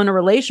different people in a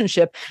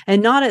relationship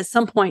and not at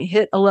some point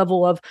hit a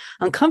level of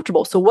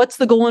uncomfortable. So what's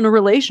the goal in a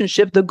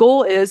relationship? The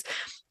goal is,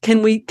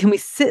 can we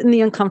sit in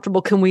the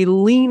uncomfortable? Can we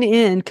lean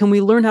in? Can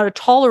we learn how to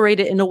tolerate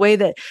it in a way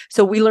that,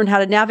 so we learn how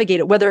to navigate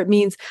it, whether it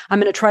means I'm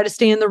going to try to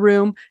stay in the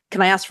room.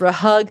 Can I ask for a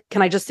hug?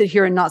 Can I just sit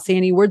here and not say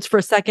any words for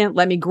a second?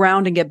 Let me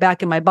ground and get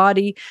back in my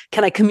body.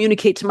 Can I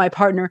communicate to my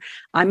partner?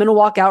 I'm going to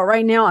walk out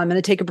right now. I'm going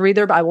to take a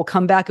breather, but I will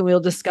come back and we'll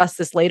discuss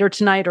this later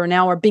tonight or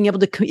now, or being able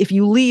to, if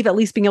you leave, at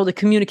least being able to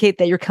communicate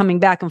that you're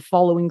coming back and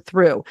following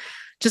through.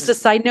 Just a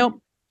side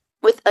note.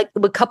 with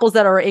couples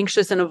that are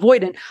anxious and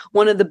avoidant,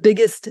 one of the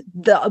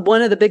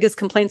biggest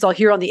complaints I'll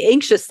hear on the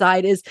anxious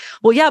side is,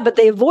 well, yeah, but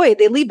they avoid,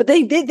 they leave, but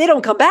they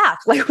don't come back.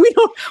 Like we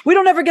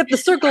don't ever get the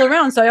circle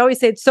around. So I always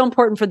say it's so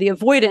important for the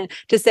avoidant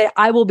to say,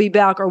 I will be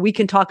back, or we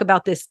can talk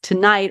about this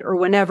tonight or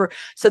whenever,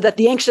 so that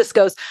the anxious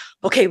goes,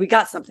 okay, we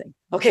got something.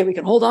 Okay, we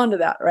can hold on to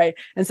that, right?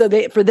 And so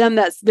for them,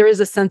 there is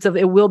a sense of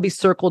it will be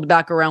circled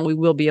back around. We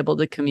will be able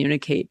to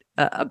communicate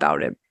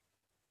about it.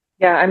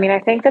 Yeah, I mean, I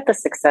think that the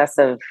success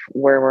of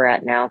where we're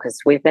at now, because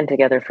we've been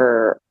together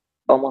for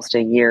almost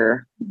a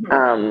year.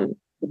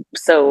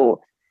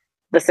 So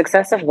the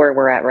success of where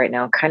we're at right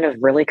now kind of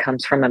really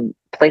comes from a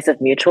place of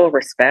mutual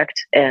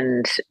respect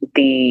and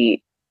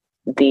the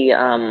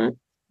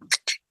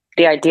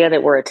idea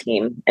that we're a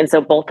team. And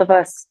so both of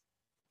us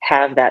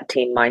have that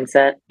team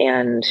mindset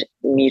and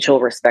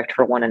mutual respect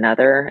for one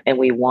another. And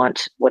we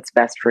want what's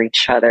best for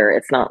each other.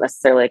 It's not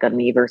necessarily like a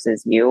me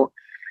versus you.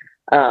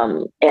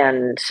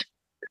 And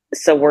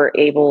so we're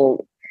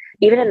able,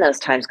 even in those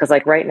times, because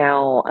like right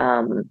now,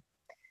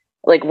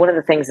 like one of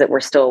the things that we're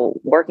still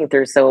working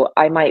through, so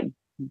I might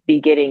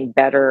be getting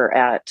better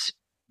at,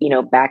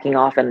 backing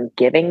off and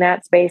giving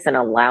that space and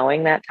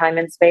allowing that time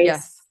and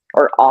space,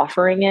 or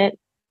offering it.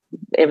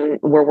 And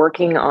we're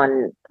working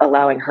on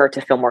allowing her to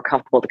feel more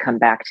comfortable to come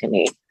back to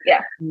me.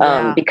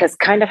 Because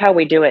kind of how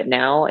we do it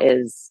now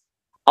is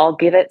I'll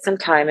give it some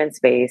time and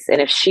space.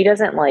 And if she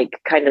doesn't like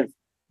kind of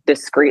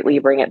discreetly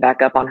bring it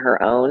back up on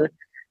her own,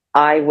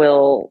 I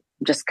will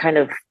just kind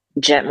of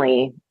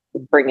gently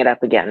bring it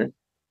up again.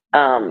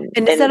 And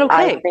is that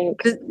okay?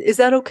 Is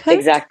that okay?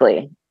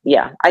 Exactly.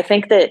 Yeah. I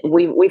think that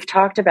we've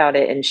talked about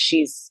it, and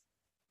she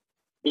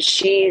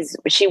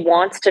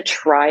wants to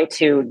try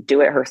to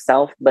do it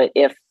herself, but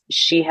if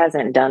she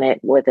hasn't done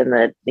it within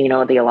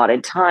the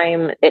allotted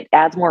time, it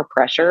adds more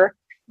pressure.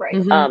 Right.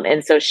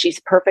 And so she's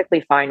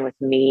perfectly fine with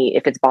me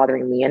if it's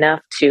bothering me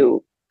enough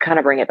to kind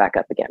of bring it back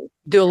up again.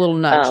 Do a little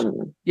nudge.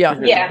 Yeah.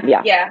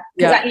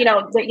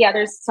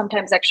 There's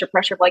sometimes extra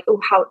pressure of like, oh,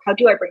 how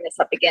do I bring this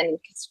up again?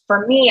 Because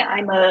for me,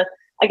 I'm a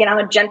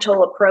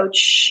gentle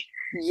approach.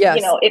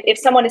 Yes. If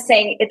someone is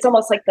saying, it's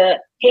almost like the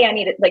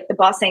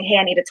boss saying, hey,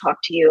 I need to talk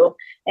to you.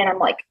 And I'm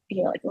like,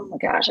 oh my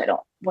gosh,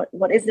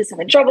 what is this?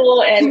 I'm in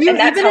trouble. And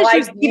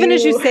that's even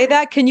as you say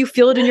that, can you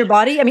feel it in your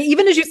body? I mean,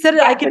 even as you said it,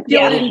 I can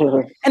feel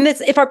it. And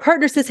that's, if our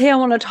partner says, hey, I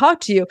want to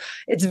talk to you,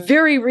 it's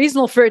very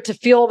reasonable for it to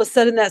feel all of a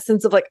sudden that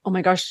sense of like, oh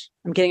my gosh,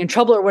 I'm getting in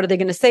trouble, or what are they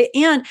going to say?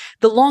 And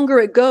the longer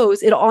it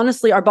goes, it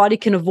honestly, our body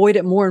can avoid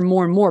it more and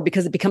more and more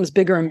because it becomes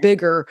bigger and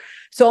bigger.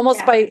 So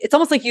it's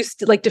almost like you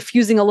like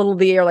diffusing a little of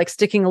the air, like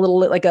sticking a little,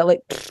 like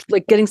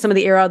getting some of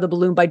the air out of the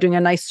balloon by doing a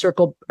nice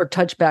circle or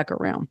touch back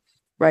around.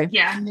 Right.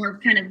 Yeah. More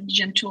kind of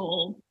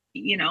gentle,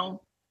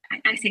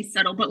 I say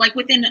subtle, but like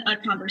within a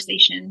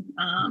conversation,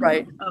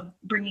 of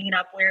bringing it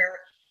up where,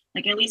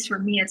 like, at least for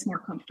me, it's more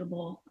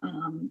comfortable.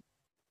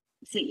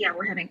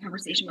 We're having a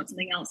conversation about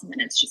something else, and then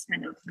it's just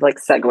kind of like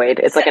segued.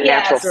 It's like a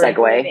natural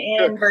segue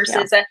in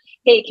versus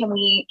hey, can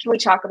we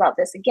talk about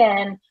this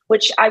again?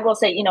 Which I will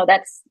say,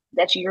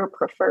 that's your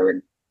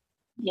preferred,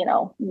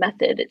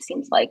 method. It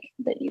seems like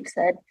that you've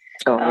said.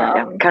 Oh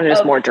yeah. Kind of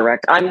just more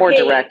direct. I'm more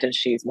direct and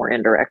she's more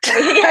indirect.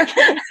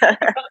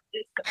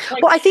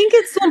 Well, I think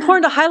it's so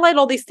important to highlight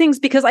all these things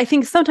because I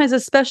think sometimes,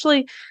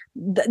 especially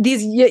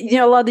these,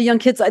 a lot of the young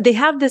kids, they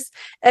have this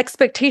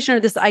expectation or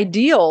this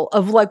ideal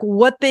of like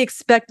what they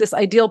expect this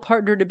ideal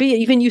partner to be.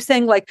 Even you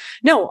saying like,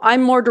 no,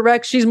 I'm more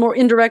direct. She's more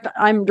indirect.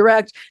 I'm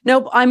direct.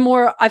 Nope.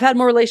 I've had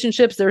more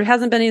relationships. There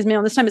hasn't been any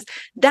male this time.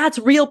 That's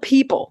real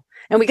people.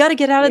 And we got to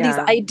get out of these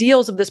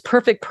ideals of this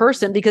perfect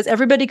person because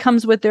everybody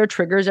comes with their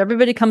triggers.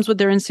 Everybody comes with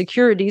their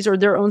insecurities or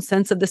their own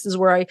sense of this is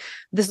where I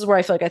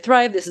feel like I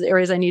thrive. This is the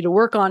areas I need to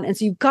work on. And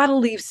so you've got to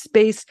leave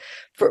space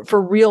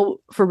for real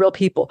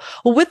people.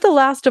 Well, with the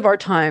last of our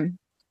time,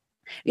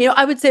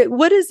 I would say,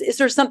 is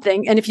there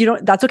something, and if you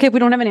don't, that's okay if we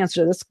don't have an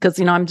answer to this, because,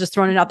 I'm just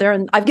throwing it out there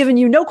and I've given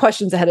you no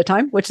questions ahead of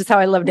time, which is how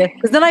I loved it.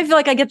 Because then I feel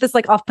like I get this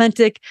like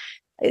authentic,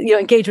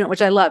 engagement,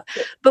 which I love.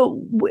 But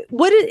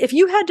if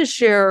you had to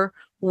share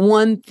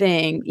one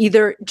thing,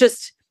 either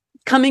just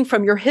coming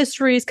from your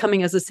histories,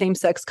 coming as a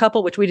same-sex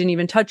couple, which we didn't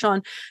even touch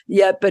on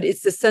yet, but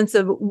it's the sense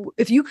of,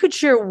 if you could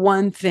share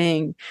one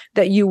thing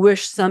that you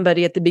wish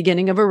somebody at the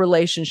beginning of a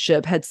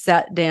relationship had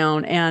sat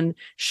down and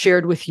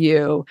shared with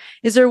you,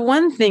 is there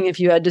one thing,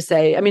 if you had to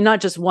say, I mean, not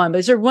just one, but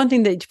is there one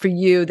thing that for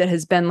you that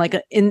has been like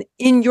in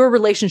your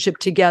relationship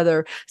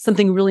together,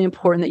 something really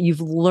important that you've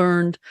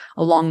learned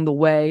along the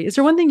way? Is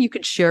there one thing you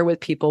could share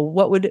with people?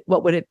 What would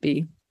it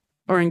be?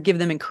 Or give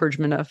them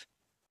encouragement of?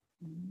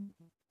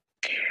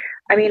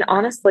 I mean,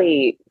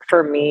 honestly,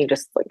 for me,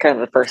 just like kind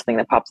of the first thing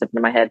that pops up into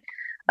my head,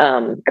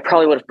 I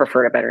probably would have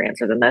preferred a better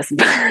answer than this,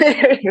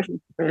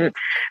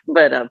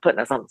 but putting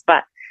us on the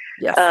spot.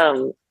 Yes.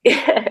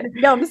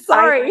 No, I'm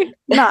sorry.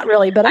 Not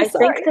really, but I'm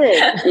sorry.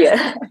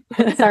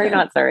 Think sorry,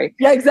 not sorry.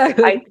 Yeah,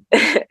 exactly.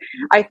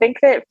 I think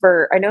that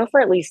for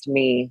at least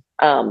me,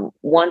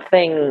 one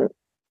thing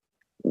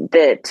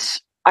that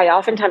I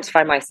oftentimes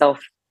find myself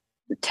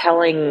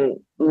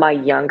telling my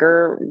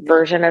younger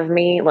version of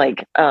me,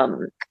 like,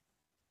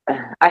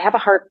 I have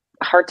a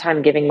hard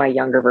time giving my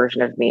younger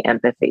version of me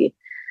empathy.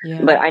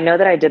 Yeah. But I know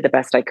that I did the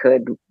best I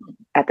could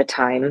at the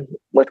time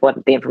with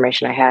what the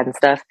information I had and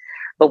stuff.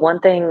 But one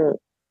thing,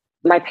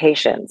 my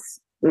patience,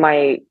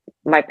 my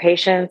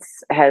patience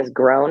has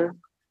grown,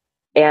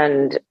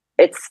 and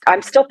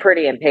I'm still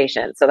pretty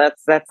impatient. So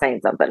that's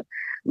saying something.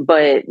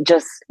 But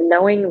just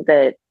knowing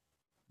that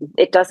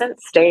it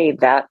doesn't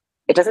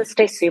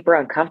stay super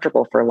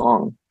uncomfortable for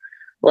long.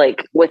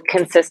 Like with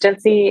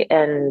consistency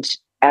and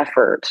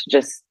effort,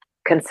 just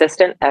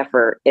consistent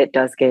effort, it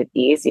does get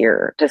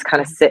easier. Just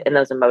kind of sit in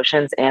those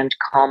emotions and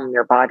calm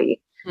your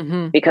body.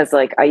 Mm-hmm. Because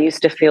like I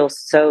used to feel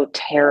so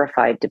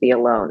terrified to be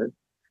alone.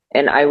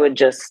 And I would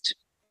just,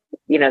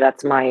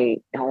 that's my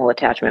whole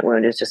attachment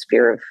wound, is just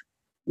fear of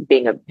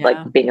being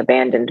being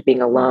abandoned,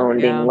 being alone,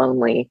 being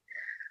lonely.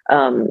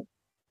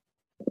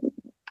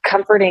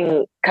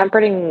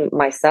 Comforting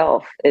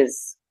myself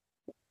is,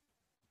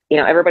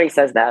 everybody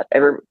says that.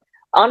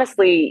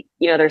 Honestly,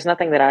 there's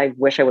nothing that I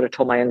wish I would have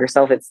told my younger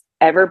self. It's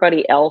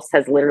everybody else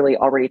has literally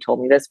already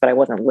told me this, but I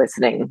wasn't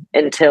listening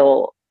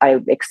until I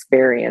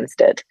experienced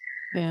it.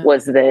 Yeah.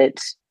 Was that,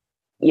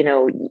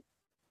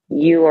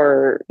 you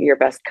are your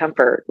best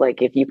comfort.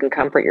 Like if you can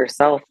comfort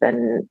yourself,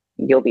 then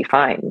you'll be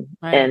fine.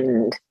 Right.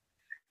 And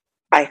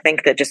I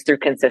think that just through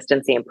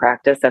consistency and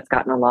practice, that's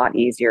gotten a lot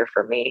easier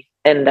for me.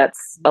 And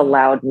that's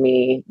allowed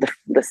me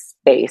the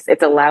space.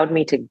 It's allowed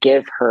me to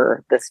give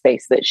her the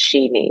space that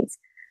she needs.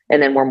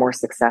 And then we're more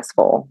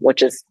successful,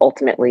 which is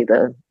ultimately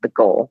the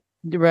goal.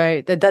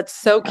 Right. That's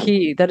so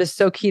key. That is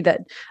so key. That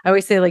I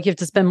always say, like, you have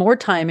to spend more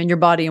time in your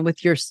body and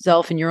with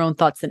yourself and your own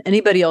thoughts than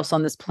anybody else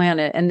on this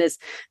planet. And this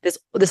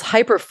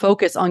hyper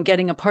focus on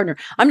getting a partner.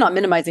 I'm not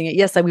minimizing it.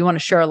 Yes, we want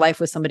to share our life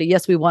with somebody.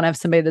 Yes, we want to have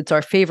somebody that's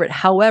our favorite.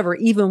 However,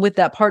 even with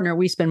that partner,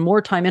 we spend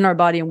more time in our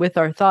body and with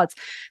our thoughts.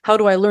 How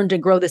do I learn to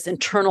grow this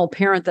internal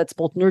parent that's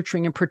both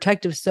nurturing and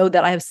protective, so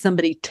that I have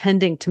somebody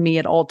tending to me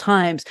at all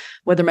times,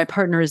 whether my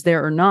partner is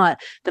there or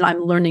not? Then I'm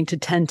learning to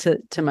tend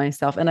to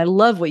myself. And I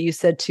love what you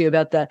said too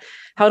about that.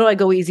 How do I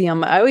go easy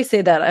on I always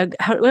say that,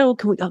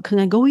 can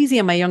I go easy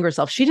on my younger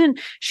self? She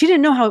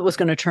didn't know how it was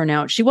going to turn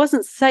out. She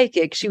wasn't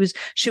psychic. She was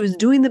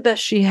doing the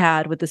best she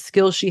had with the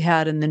skills she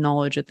had and the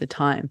knowledge at the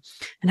time.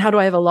 And how do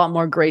I have a lot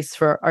more grace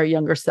for our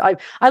younger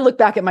self? I look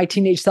back at my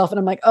teenage self and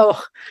I'm like,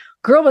 oh,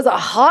 girl was a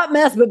hot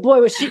mess, but boy,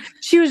 was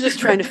she was just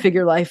trying to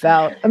figure life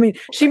out. I mean,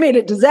 she made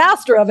a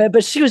disaster of it,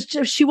 but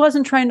she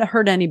wasn't trying to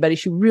hurt anybody.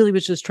 She really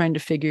was just trying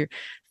to figure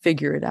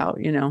it out,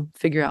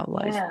 figure out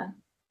life.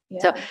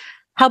 Yeah. So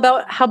how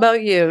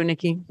about you,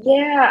 Nikki?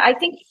 Yeah, I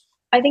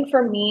think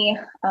for me,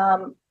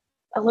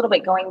 a little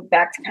bit going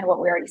back to kind of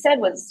what we already said,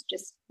 was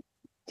just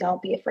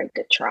don't be afraid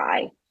to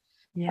try.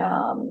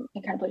 Yeah. And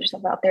kind of put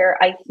yourself out there.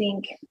 I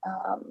think,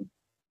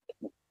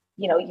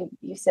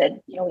 you said,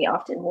 we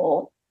often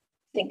will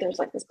think there's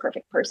like this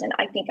perfect person.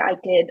 I think I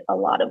did a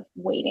lot of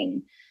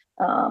waiting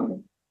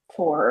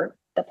for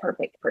the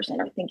perfect person,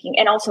 or thinking,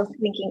 and also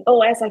thinking,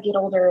 oh, as I get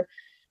older,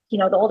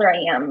 the older I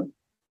am,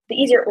 the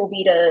easier it will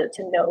be to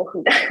know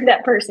who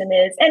that person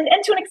is. And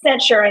to an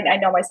extent, sure, I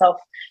know myself,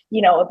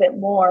 a bit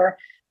more,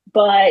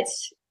 but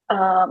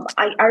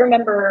I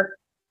remember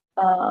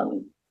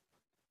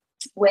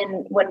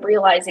when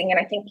realizing, and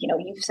I think,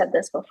 you've said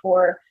this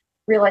before,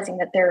 realizing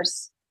that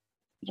there's,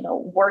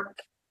 work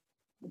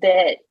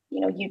that,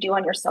 you do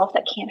on yourself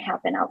that can't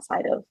happen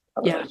outside of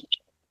a relationship.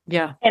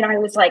 Yeah. And I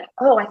was like,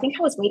 oh, I think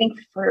I was waiting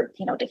for,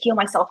 to heal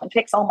myself and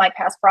fix all my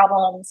past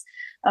problems.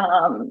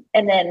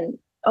 And then,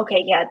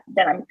 okay, yeah,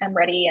 then I'm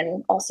ready.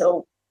 And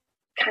also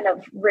kind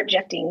of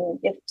rejecting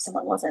if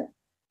someone wasn't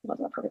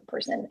a perfect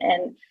person.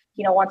 And,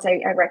 once I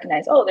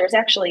recognized, oh, there's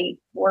actually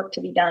work to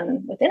be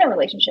done within a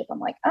relationship, I'm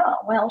like, oh,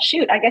 well,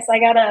 shoot, I guess I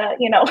gotta,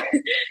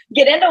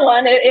 get into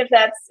one if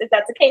that's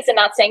the case. And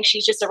not saying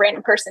she's just a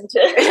random person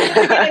to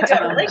get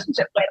into a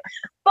relationship with,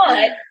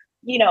 but,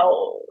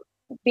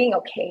 being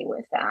okay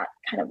with that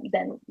kind of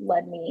then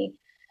led me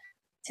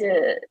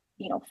to,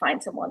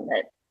 find someone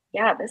that,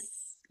 yeah, this,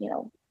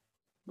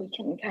 we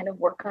can kind of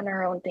work on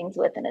our own things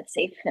with, and it's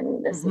safe.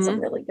 And this is a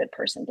really good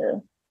person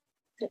to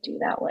do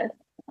that with.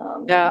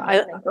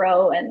 And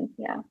grow. And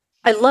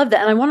I love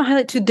that. And I want to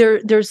highlight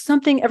too, there's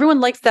something, everyone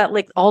likes that,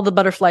 like all the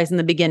butterflies in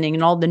the beginning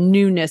and all the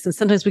newness. And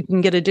sometimes we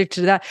can get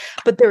addicted to that,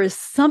 but there is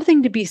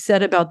something to be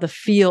said about the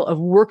feel of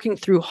working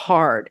through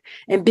hard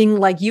and being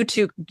like you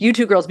two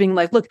girls being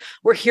like, look,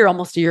 we're here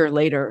almost a year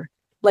later.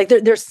 Like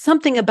there's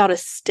something about a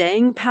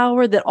staying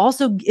power that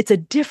also, it's a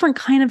different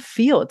kind of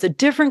feel. It's a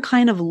different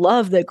kind of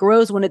love that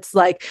grows when it's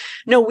like,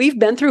 no, we've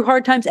been through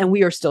hard times and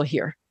we are still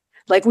here.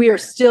 Like we are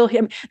still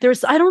him.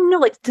 I don't know,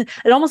 like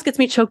it almost gets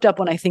me choked up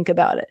when I think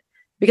about it,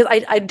 because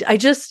I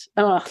just,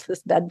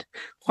 this bad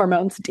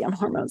hormones, damn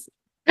hormones.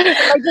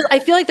 I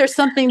feel like there's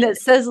something that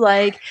says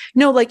like,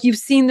 no, like you've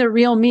seen the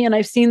real me and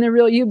I've seen the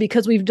real you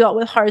because we've dealt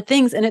with hard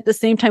things. And at the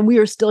same time, we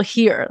are still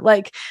here.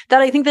 Like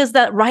that, I think there's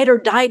that ride or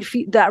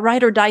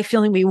die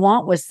feeling we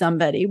want with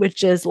somebody,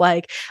 which is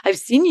like, I've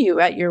seen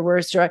you at your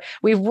worst, or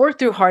we've worked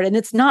through hard and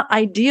it's not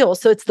ideal.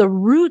 So it's the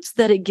roots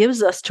that it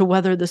gives us to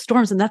weather the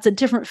storms. And that's a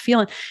different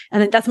feeling.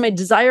 And that's my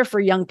desire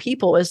for young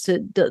people is to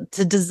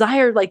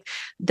desire like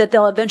that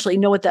they'll eventually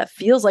know what that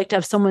feels like to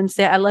have someone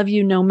say, I love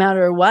you no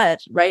matter what.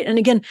 Right. And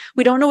again,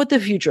 we don't know what the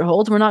future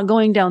holds. We're not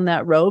going down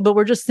that road, but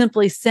we're just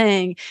simply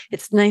saying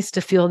it's nice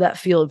to feel that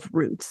feel of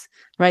roots,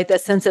 right?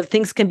 That sense of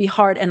things can be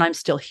hard and I'm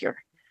still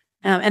here.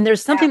 And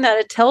there's something that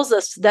it tells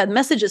us, that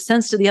message it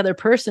sends to the other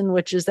person,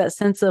 which is that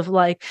sense of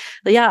like,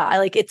 yeah, I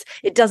like it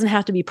doesn't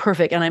have to be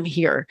perfect and I'm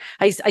here.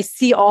 I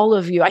see all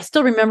of you. I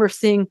still remember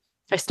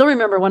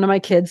one of my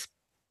kids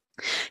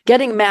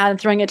getting mad and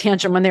throwing a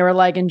tantrum when they were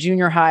like in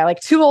junior high, like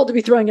too old to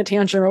be throwing a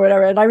tantrum or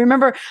whatever. And I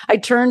remember I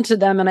turned to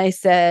them and I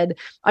said,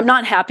 I'm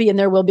not happy and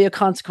there will be a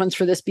consequence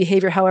for this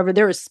behavior. However,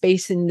 there is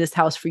space in this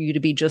house for you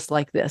to be just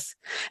like this.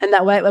 And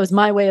that was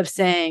my way of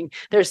saying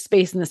there's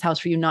space in this house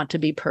for you not to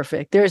be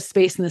perfect. There's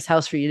space in this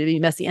house for you to be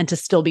messy and to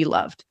still be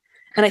loved.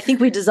 And I think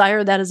we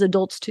desire that as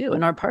adults too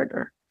in our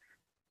partner.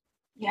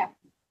 Yeah.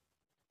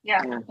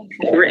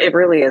 It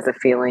really is a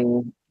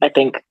feeling. I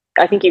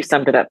think you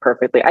summed it up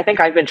perfectly. I think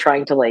I've been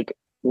trying to like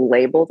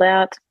label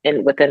that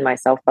within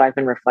myself, but I've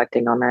been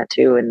reflecting on that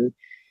too. And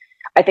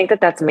I think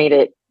that's made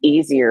it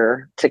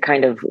easier to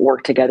kind of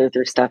work together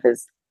through stuff,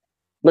 is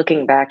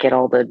looking back at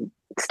all the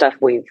stuff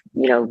we've,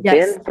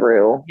 been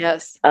through.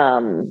 Yes. I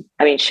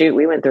mean, shoot,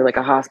 we went through like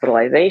a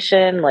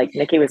hospitalization, like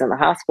Nikki was in the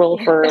hospital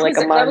for like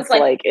a month,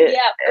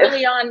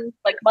 early on,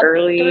 like month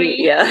 3.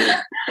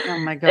 Yeah. Oh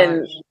my gosh.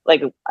 And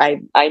like I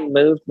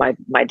moved,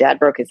 my dad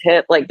broke his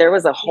hip. Like there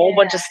was a whole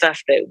bunch of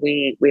stuff that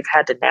we've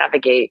had to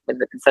navigate in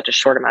such a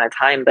short amount of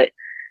time. But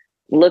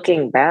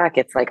looking back,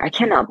 it's like, I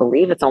cannot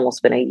believe it's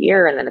almost been a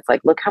year. And then it's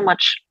like, look how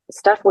much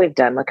stuff we've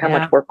done, look how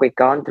much work we've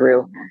gone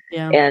through.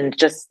 Yeah. And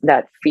just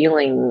that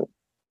feeling,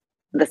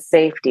 the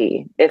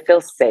safety, it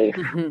feels safe.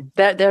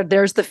 Mm-hmm.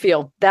 There's the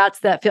feel. That's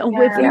that feel.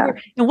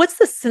 And what's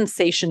the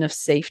sensation of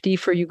safety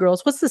for you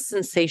girls? What's the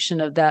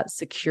sensation of that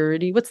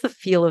security? What's the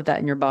feel of that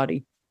in your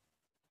body?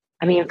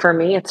 I mean, for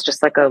me, it's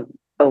just like a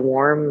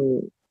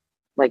warm,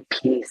 like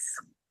peace.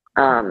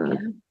 I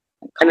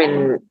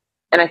mean,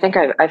 and I think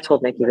I've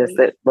told Nikki this,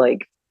 that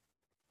like,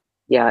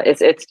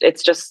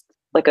 it's just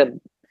like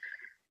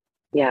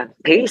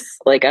peace.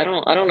 Like I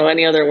don't know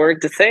any other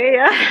word to say.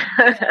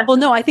 Well,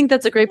 no, I think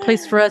that's a great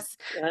place for us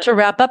to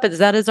wrap up.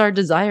 That is our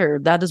desire.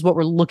 That is what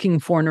we're looking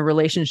for in a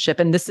relationship.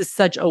 And this is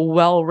such a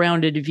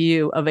well-rounded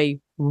view of a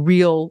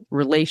real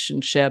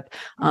relationship,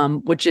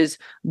 which is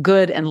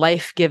good and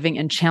life-giving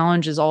and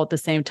challenges all at the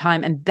same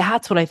time. And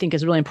that's what I think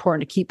is really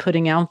important to keep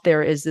putting out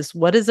there is this,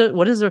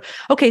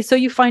 okay, so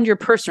you find your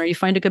person or you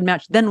find a good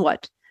match, then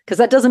what? Because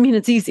that doesn't mean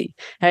it's easy.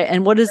 Right?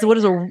 And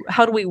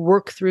how do we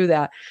work through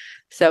that?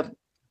 So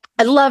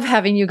I love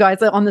having you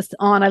guys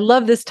on. I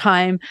love this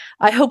time.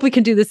 I hope we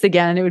can do this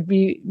again. It would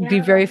be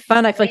very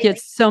fun. I feel like you had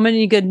so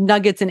many good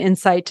nuggets and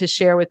insight to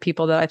share with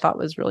people that I thought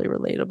was really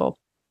relatable.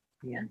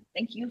 Yeah.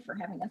 Thank you for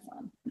having us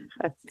on.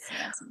 That's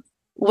awesome.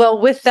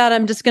 Well, with that,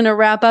 I'm just going to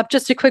wrap up.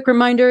 Just a quick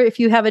reminder, if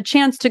you have a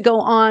chance to go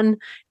on,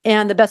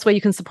 and the best way you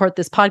can support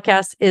this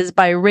podcast is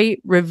by rate,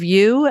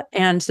 review,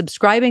 and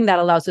subscribing. That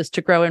allows us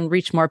to grow and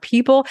reach more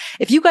people.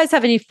 If you guys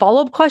have any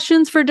follow-up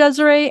questions for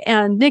Desiree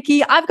and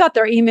Nikki, I've got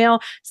their email.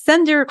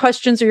 Send your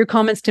questions or your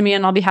comments to me,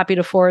 and I'll be happy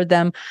to forward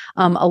them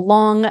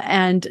along.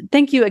 And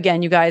thank you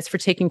again, you guys, for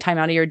taking time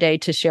out of your day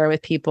to share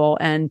with people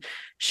and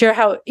share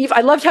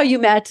I loved how you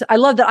met. I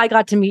love that I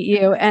got to meet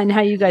you and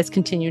how you guys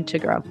continued to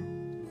grow.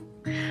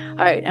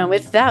 All right. And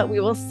with that,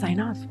 we will sign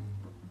off.